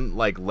would have been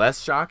like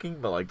less shocking.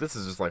 But like, this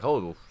is just like,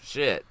 oh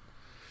shit.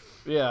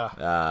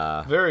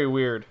 Yeah. Very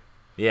weird.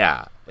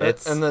 Yeah.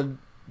 It's and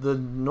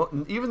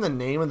even the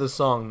name of the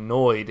song,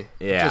 Noid,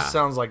 it just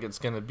sounds like it's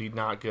gonna be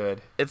not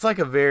good. It's like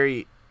a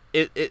very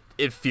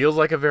it feels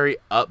like a very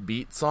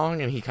upbeat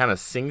song, and he kind of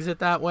sings it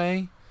that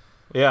way.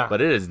 Yeah.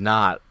 But it is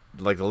not,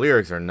 like, the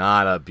lyrics are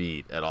not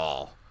upbeat at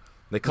all.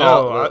 They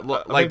call it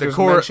like the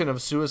mention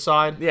of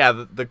suicide.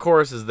 Yeah, the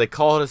chorus is, they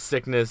call it a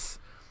sickness,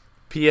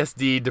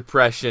 PSD,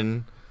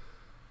 depression,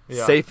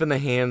 safe in the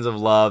hands of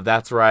love.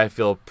 That's where I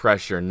feel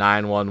pressure.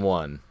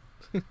 911.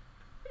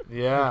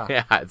 Yeah.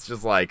 Yeah, it's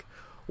just like,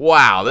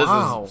 wow,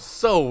 this is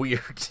so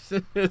weird.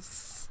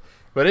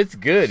 But it's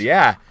good.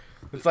 Yeah.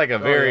 It's like a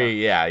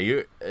very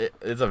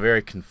it's a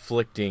very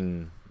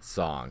conflicting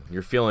song.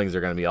 Your feelings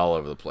are going to be all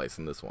over the place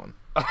in this one.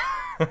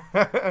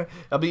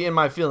 I'll be in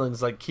my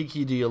feelings like,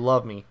 Kiki, do you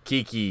love me?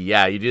 Kiki,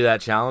 yeah. You do that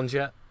challenge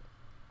yet?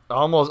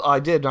 Almost. I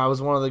did. I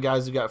was one of the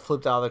guys who got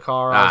flipped out of the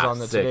car. I was on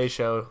the Today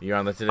Show. You're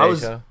on the Today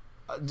Show?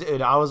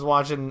 Dude, I was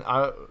watching.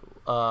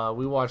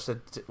 We watched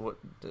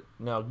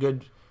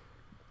Good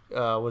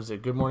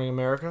Morning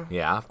America?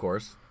 Yeah, of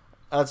course.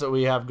 That's what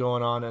we have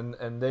going on,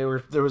 and there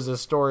was a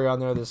story on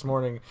there this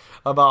morning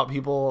about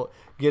people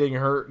getting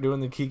hurt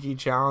doing the Kiki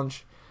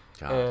challenge.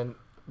 God. And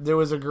there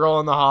was a girl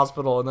in the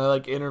hospital, and they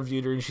like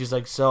interviewed her, and she's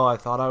like, "So I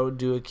thought I would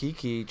do a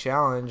Kiki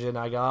challenge, and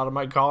I got out of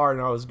my car,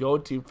 and I was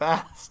going too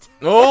fast."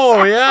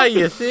 Oh yeah,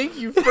 you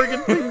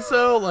freaking think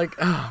so? Like,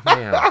 oh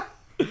man. All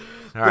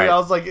right. I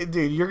was like,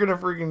 dude, you're gonna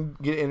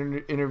freaking get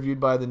interviewed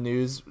by the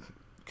news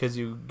because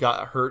you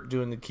got hurt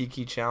doing the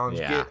Kiki challenge.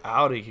 Yeah. Get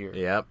out of here.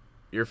 Yep,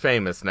 you're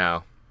famous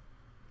now.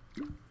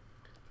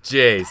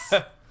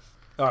 Jace.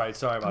 All right,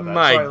 sorry about that.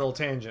 Sorry, a little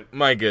tangent.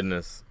 My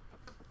goodness.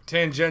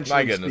 Tangentially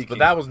My goodness, speaking. but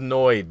that was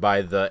Noid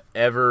by the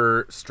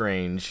ever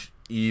strange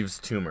Yves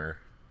Tumor.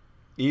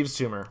 Yves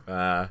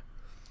Tumor.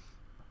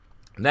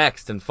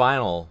 Next and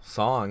final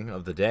song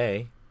of the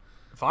day.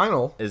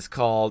 Final? Is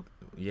called,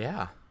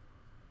 yeah.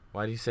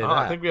 Why do you say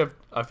that?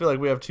 I feel like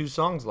we have 2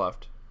 songs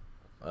left.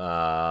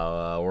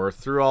 We're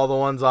through all the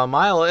ones on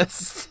my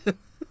list.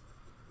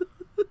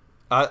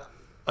 I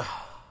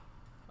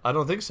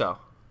don't think so.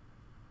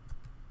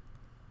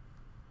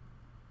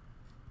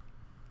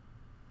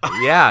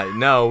 Yeah,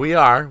 no, we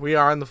are. We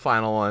are on the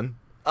final one.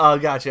 Oh,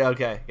 gotcha.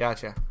 Okay,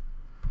 gotcha.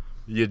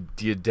 You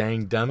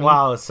dang dummy.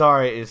 Wow,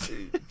 sorry.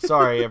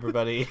 Sorry,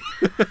 everybody.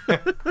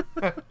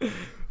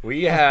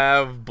 We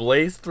have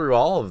blazed through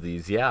all of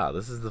these. Yeah,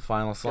 this is the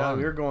final song. Yeah,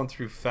 we were going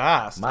through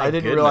fast. I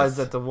didn't realize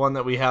that the one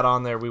that we had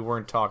on there we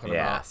weren't talking about.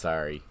 Yeah,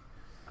 sorry.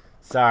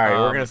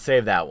 We're going to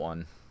save that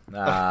one.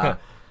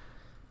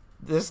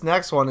 This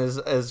next one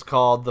is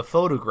called The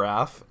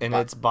Photograph, and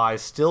it's by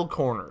Still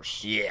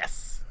Corners.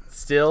 Yes.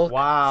 Still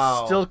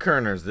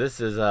Corners. This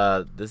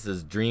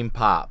is Dream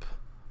Pop.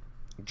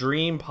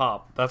 Dream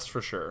Pop, that's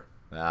for sure.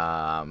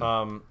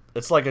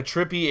 It's like a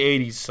trippy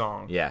 80s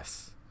song.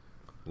 Yes.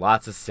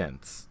 Lots of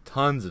synths.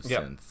 Tons of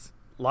synths.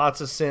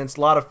 Lots of synths,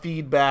 a lot of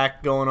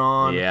feedback going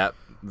on. Yep.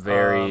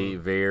 Very,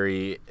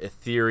 very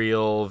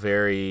ethereal,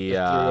 very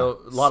a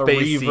lot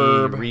spacey,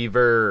 of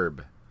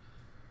reverb.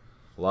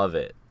 Love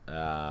it.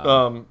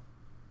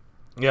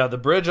 Yeah, the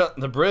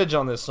bridge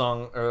on this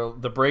song, or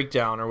the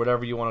breakdown, or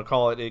whatever you want to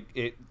call it,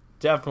 it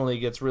definitely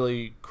gets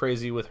really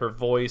crazy with her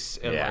voice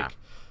and like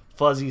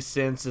fuzzy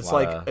synths. It's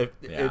like it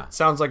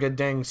sounds like a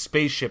dang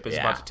spaceship is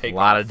about to take off. A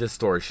lot of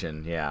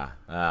distortion. Yeah.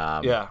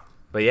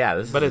 But yeah,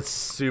 it's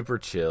super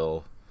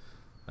chill.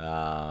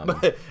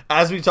 But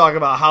as we talk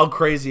about how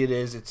crazy it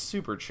is, it's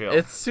super chill.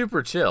 It's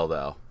super chill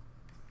though.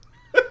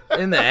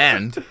 In the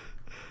end.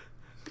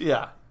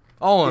 Yeah.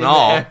 All in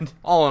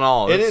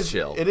all, it's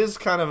chill. It is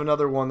kind of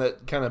another one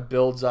that kind of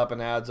builds up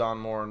and adds on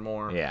more and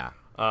more. Yeah.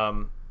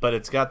 But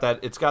it's got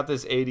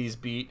this 80s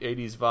beat,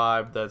 80s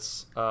vibe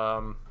that's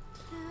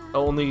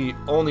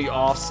only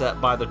offset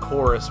by the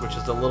chorus, which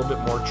is a little bit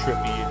more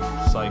trippy.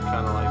 Just like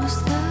kind of like,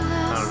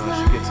 I don't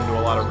know, she gets into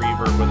a lot of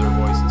reverb with her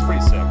voice. It's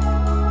pretty sick.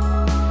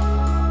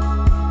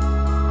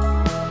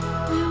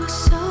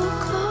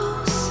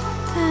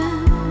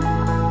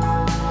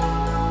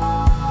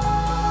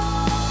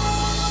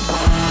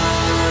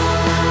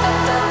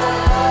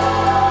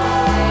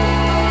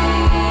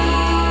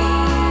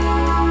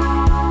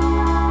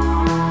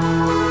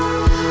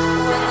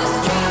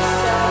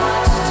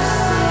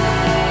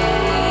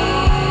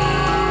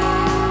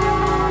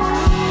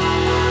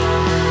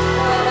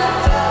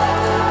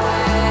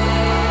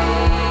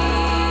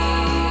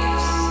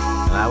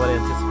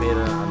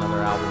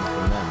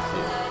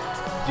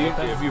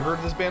 Have you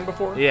heard this band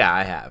before? Yeah,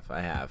 I have.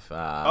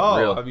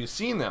 Have you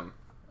seen them?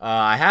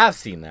 I have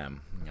seen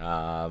them.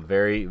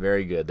 Very,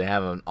 very good. They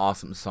have an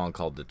awesome song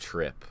called "The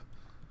Trip."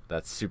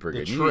 That's super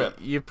good.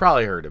 You've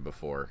probably heard it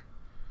before,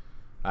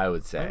 I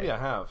would say. Maybe I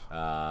have.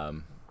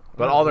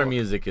 But all their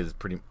music is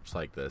pretty much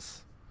like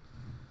this.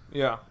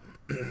 Yeah.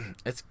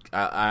 It's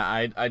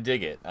I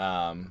dig it.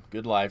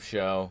 Good live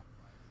show,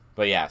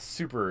 but yeah,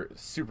 super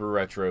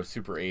retro,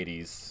 super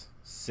 80s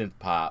synth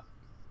pop,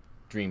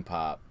 dream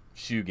pop,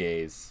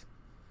 shoegaze,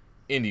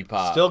 indie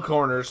pop. Still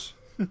corners.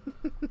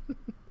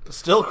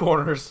 Still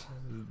corners.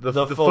 The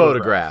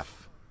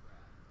photograph.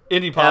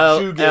 Indie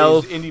pop,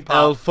 shoegaze, indie pop.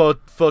 El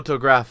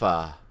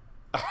fotografa.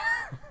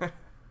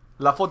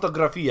 La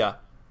fotografia.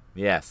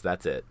 Yes,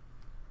 that's it.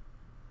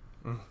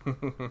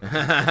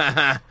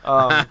 But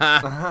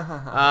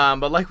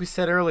like we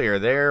said earlier,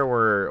 there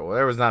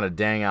was not a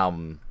dang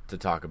album to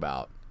talk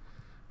about.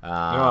 No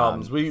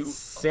albums.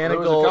 There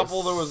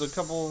was a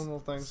couple little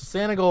things.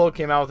 Senegal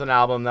came out with an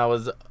album that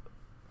was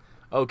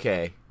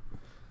okay.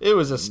 It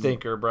was a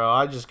stinker, bro.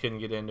 I just couldn't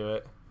get into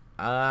it.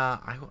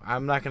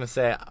 I'm not gonna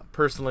say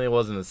personally it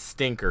wasn't a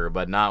stinker,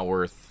 but not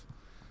worth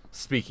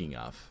speaking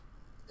of.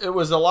 It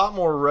was a lot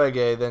more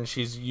reggae than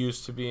she's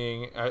used to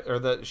being, or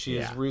that she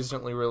has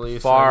recently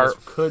released.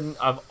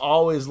 I've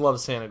always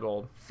loved Santa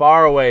Gold.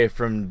 Far away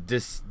from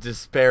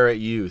disparate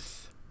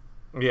youth.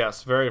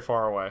 Yes, very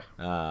far away.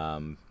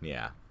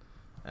 Yeah.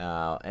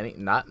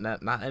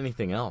 Not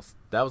anything else.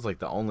 That was like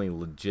the only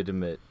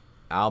legitimate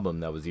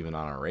album that was even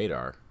on our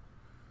radar.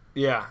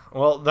 Yeah.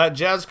 Well, that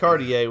Jazz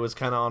Cartier was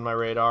kind of on my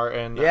radar,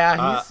 and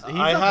yeah, he's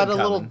I had a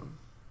little.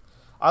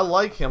 I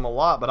like him a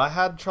lot, but I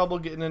had trouble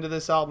getting into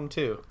this album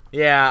too.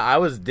 Yeah, I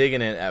was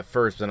digging it at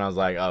first, and I was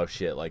like, "Oh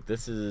shit! Like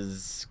this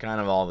is kind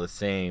of all the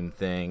same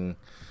thing."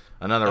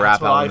 Another rap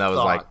album that was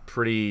like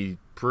pretty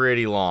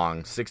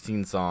long,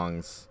 16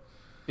 songs.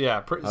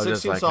 Yeah,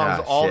 16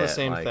 songs, all the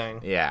same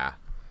thing. Yeah,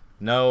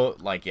 no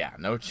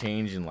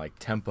change in like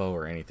tempo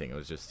or anything. It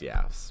was just it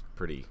was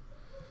pretty.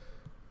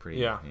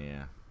 Yeah.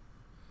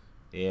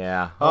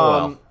 Yeah.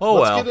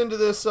 Let's get into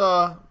this.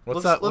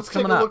 Let's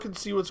take a look and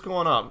see what's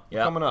going on.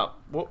 Yep. Coming up.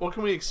 What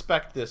can we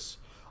expect this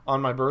on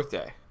my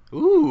birthday?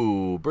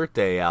 Ooh,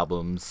 birthday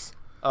albums.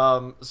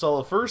 So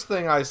the first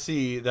thing I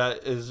see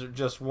that is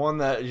just one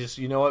that just,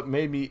 you know what,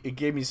 it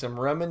gave me some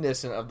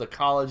reminiscent of the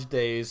college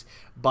days,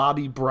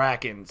 Bobby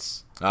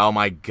Brackens. Oh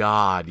my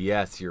God,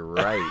 yes, you're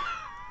right.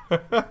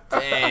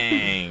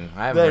 Dang,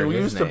 I haven't heard we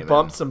his used to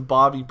bump some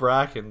Bobby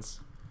Brackens.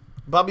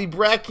 Bobby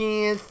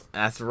Brackens.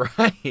 That's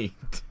right.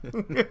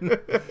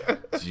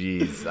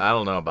 Jeez, I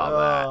don't know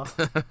about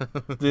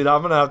that. Dude,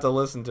 I'm gonna have to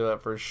listen to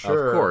it for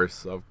sure.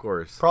 Of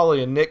course.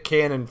 Probably a Nick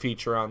Cannon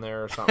feature on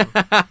there or something.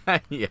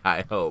 Yeah,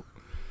 I hope.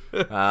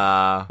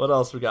 What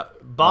else we got?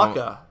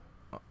 Baka.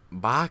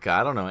 Baka,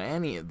 I don't know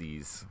any of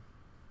these.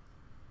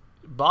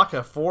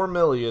 Baka 4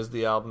 Milli is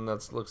the album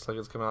that looks like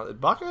it's coming out.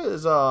 Baka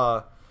is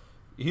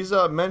he's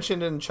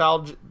mentioned in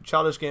Childish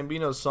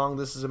Gambino's song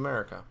 "This Is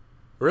America."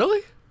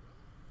 Really?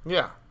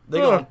 Yeah, they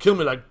gonna kill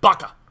me like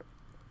Baka.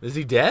 Is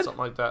he dead? Something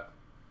like that.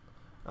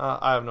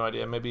 I have no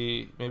idea.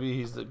 Maybe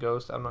he's the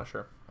ghost. I'm not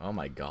sure. Oh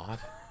my God.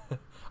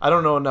 I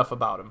don't know enough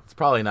about him. It's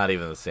probably not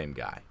even the same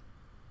guy.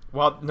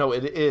 Well, no,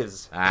 it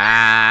is.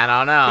 I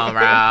don't know,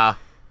 bro.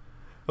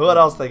 What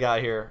else they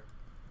got here?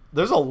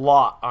 There's a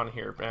lot on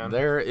here, man.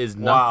 There is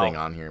nothing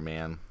on here,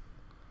 man.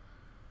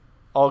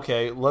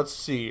 Okay, let's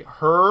see.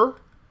 Her.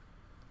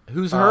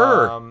 Who's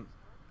her?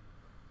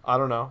 I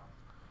don't know.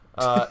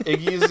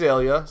 Iggy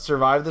Azalea,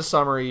 Survive the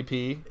Summer EP.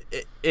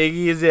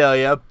 Iggy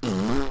Azalea.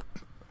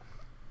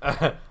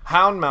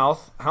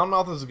 Houndmouth.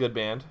 Houndmouth is a good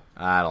band.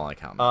 I don't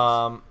like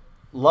Houndmouth.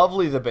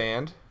 Lovely the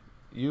band.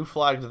 You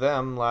flagged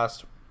them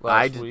last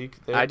week.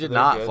 I did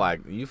not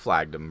flag. You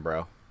flagged them,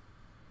 bro.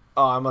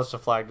 Oh, I must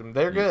have flagged them.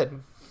 They're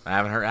good. I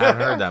haven't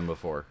heard them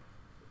before.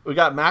 We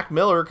got Mac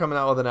Miller coming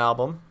out with an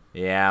album.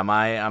 Yeah,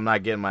 I'm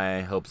not getting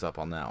my hopes up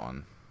on that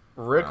one.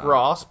 Rick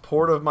Ross,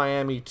 Port of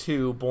Miami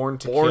 2, Born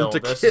to Kill.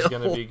 This is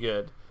going to be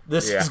good.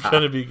 This is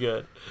going to be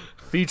good.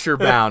 Feature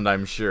bound,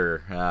 I'm sure.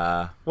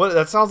 What?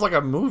 That sounds like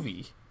a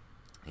movie.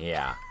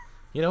 Yeah.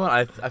 You know what?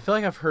 I feel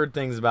like I've heard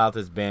things about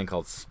this band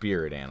called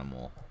Spirit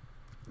Animal.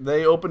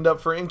 They opened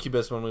up for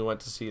Incubus when we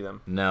went to see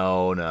them.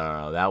 No.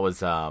 That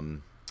was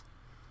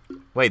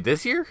wait,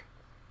 this year?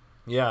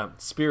 Yeah,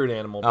 Spirit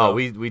Animal. Bro. Oh,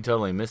 we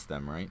totally missed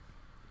them, right?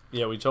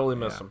 Yeah, we totally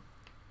missed them.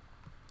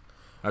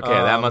 Okay,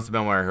 that must have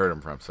been where I heard them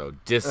from. So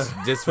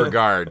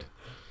disregard.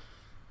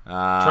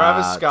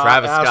 Travis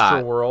Scott,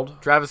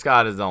 Astroworld. Travis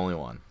Scott is the only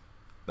one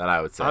that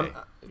I would say.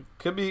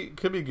 Could be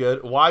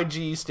good.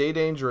 YG, Stay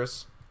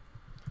Dangerous.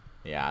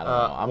 Yeah, I don't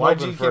know. I'm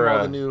YG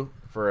hoping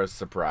for a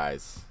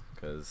surprise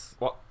because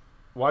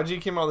YG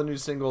came out with a new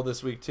single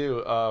this week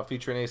too,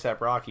 featuring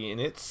A$AP Rocky,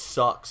 and it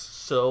sucks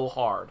so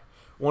hard.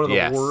 One of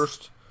the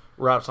worst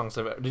rap songs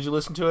I've ever. Did you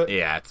listen to it?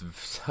 Yeah, it's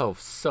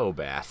so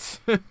bad.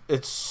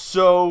 It's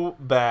so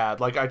bad.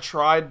 Like I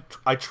tried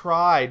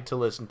to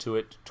listen to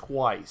it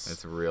twice.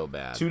 It's real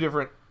bad. 2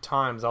 different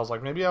times. I was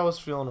like, maybe I was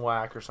feeling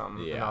whack or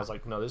something. Yeah. And I was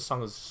like, no, this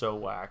song is so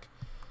whack.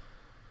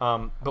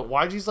 But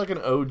YG's like an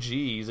OG.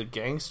 He's a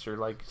gangster.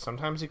 Like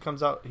sometimes he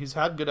comes out. He's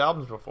had good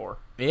albums before.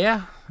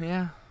 Yeah.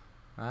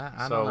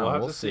 I don't know.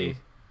 We'll see.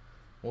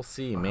 We'll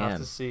see, man. We'll have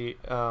to see.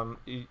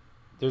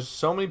 There's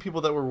so many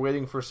people that we're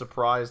waiting for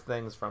surprise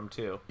things from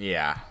too.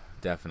 Yeah,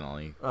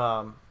 definitely.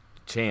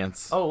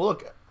 Chance. Oh,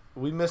 look,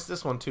 we missed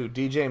this one too.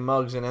 DJ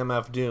Muggs and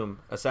MF Doom.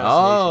 Assassination.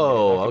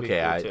 Oh,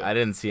 okay. Cool I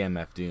didn't see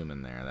MF Doom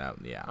in there.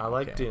 I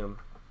like Doom.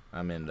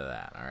 I'm into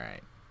that. All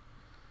right.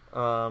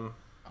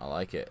 I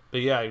like it.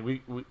 But yeah,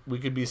 we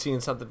could be seeing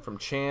something from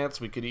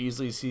Chance. We could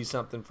easily see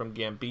something from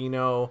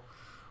Gambino.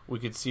 We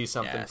could see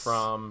something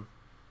from.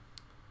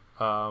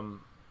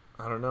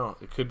 I don't know.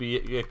 It could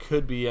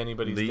be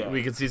anybody's day.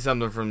 We could see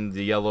something from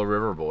the Yellow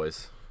River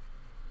Boys.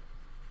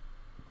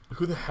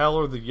 Who the hell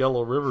are the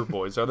Yellow River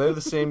Boys? Are they the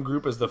same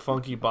group as the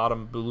Funky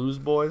Bottom Blues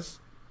Boys?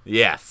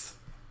 Yes.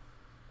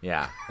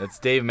 Yeah, that's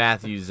Dave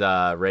Matthews'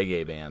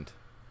 reggae band.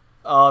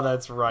 Oh,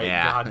 that's right.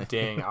 Yeah. God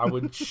dang. I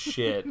would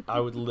shit. I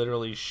would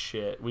literally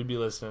shit. We'd be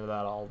listening to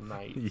that all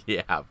night.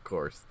 Yeah, of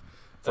course.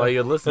 That's all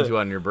you'd listen to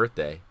on your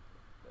birthday.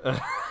 I'm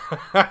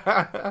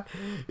going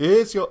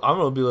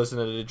to be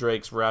listening to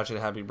Drake's Ratchet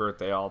Happy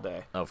Birthday all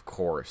day. Of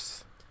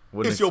course.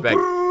 Wouldn't expect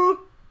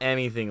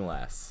anything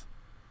less.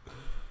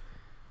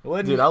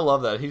 Dude, I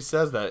love that. He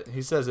says that.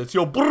 He says, it's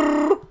your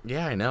brrr.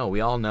 Yeah, I know. We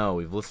all know.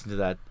 We've listened to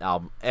that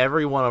album.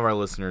 Every one of our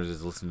listeners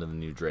has listened to the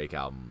new Drake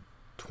album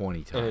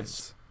 20 times.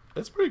 And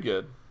it's pretty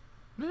good.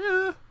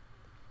 Yeah.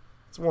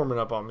 It's warming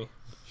up on me.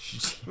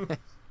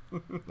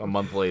 A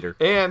month later.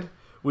 And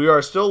we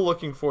are still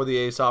looking for the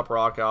Aesop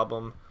Rock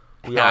album.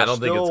 I don't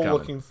think it's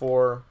coming.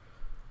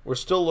 We're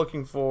still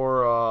looking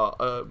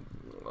for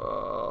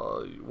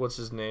what's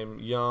his name?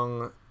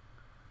 Young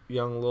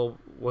Lil.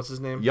 What's his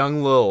name?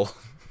 Young Lil.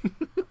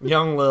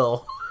 Young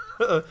Lil.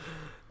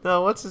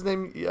 No, what's his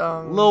name?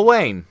 Lil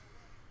Wayne.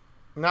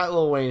 Not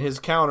Lil Wayne. His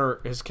counter.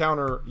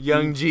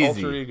 Young Jeezy.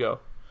 Alter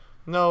ego.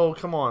 No,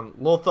 come on.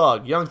 Lil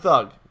Thug. Young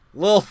Thug.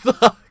 Lil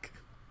Thug.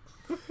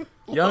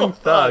 Young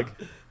Thug.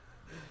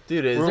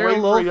 Dude, is there a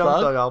Lil Thug?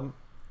 Young Thug album?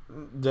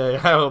 I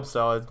hope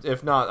so.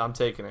 If not, I'm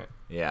taking it.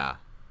 Yeah.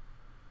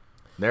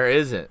 There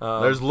isn't.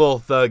 There's Lil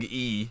Thug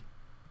E.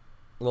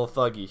 Lil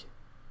Thuggy.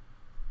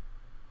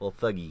 Lil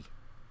Thuggy.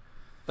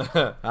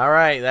 All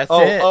right, that's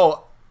it.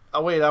 Oh,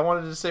 wait, I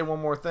wanted to say one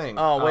more thing.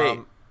 Oh, wait.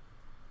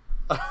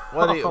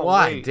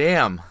 Why? Wait.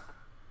 Damn.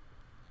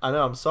 I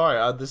know, I'm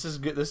sorry. This is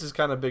good. This is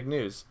kind of big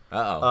news.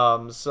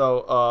 Uh-oh.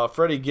 So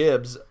Freddie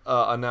Gibbs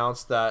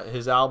announced that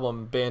his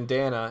album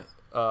Bandana,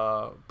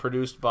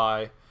 produced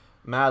by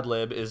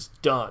Madlib, is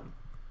done.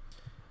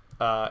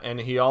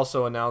 And he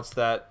also announced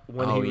that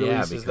when he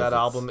releases that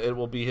album, it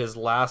will be his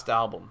last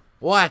album.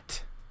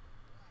 What?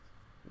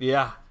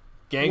 Yeah.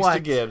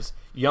 Gangsta Gibbs,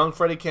 young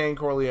Freddie Kane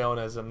Corleone,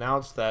 has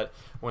announced that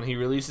when he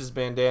releases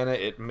Bandana,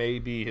 it may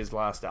be his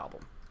last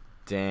album.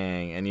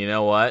 Dang. And you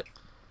know what?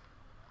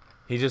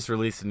 He just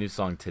released a new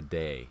song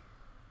today.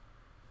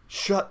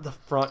 Shut the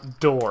front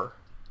door.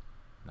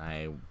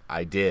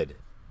 I did.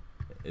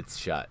 It's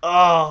shut.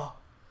 Oh.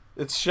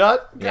 It's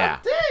shut? Yeah.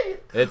 God dang.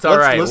 It's all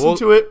right. Let's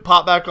listen to it,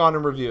 pop back on,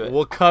 and review it.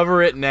 We'll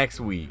cover it next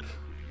week.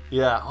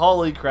 Yeah,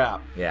 holy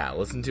crap. Yeah,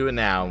 listen to it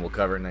now, and we'll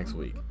cover it next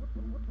week.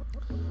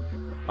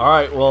 All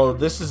right, well,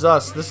 this is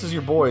us. This is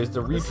your boys,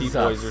 the Repeat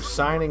Boys. Are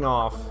signing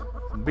off.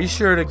 Be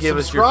sure to give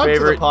us your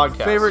favorite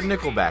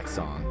Nickelback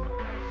song.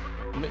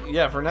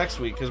 Yeah, for next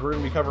week, because we're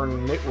going to be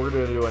covering. We're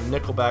going to do a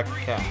Nickelback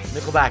cast.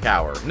 Nickelback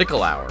hour.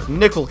 Nickel hour.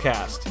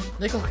 Nickelcast.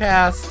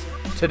 Nickelcast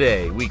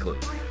today, weekly.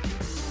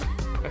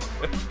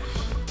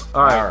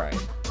 All right. All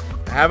right.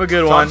 Have a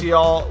good one. Talk to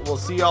y'all. We'll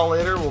see y'all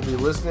later. We'll be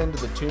listening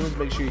to the tunes.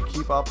 Make sure you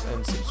keep up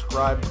and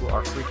subscribe to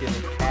our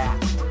freaking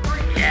cast.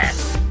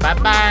 Yes.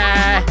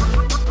 Bye-bye.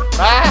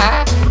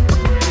 Bye.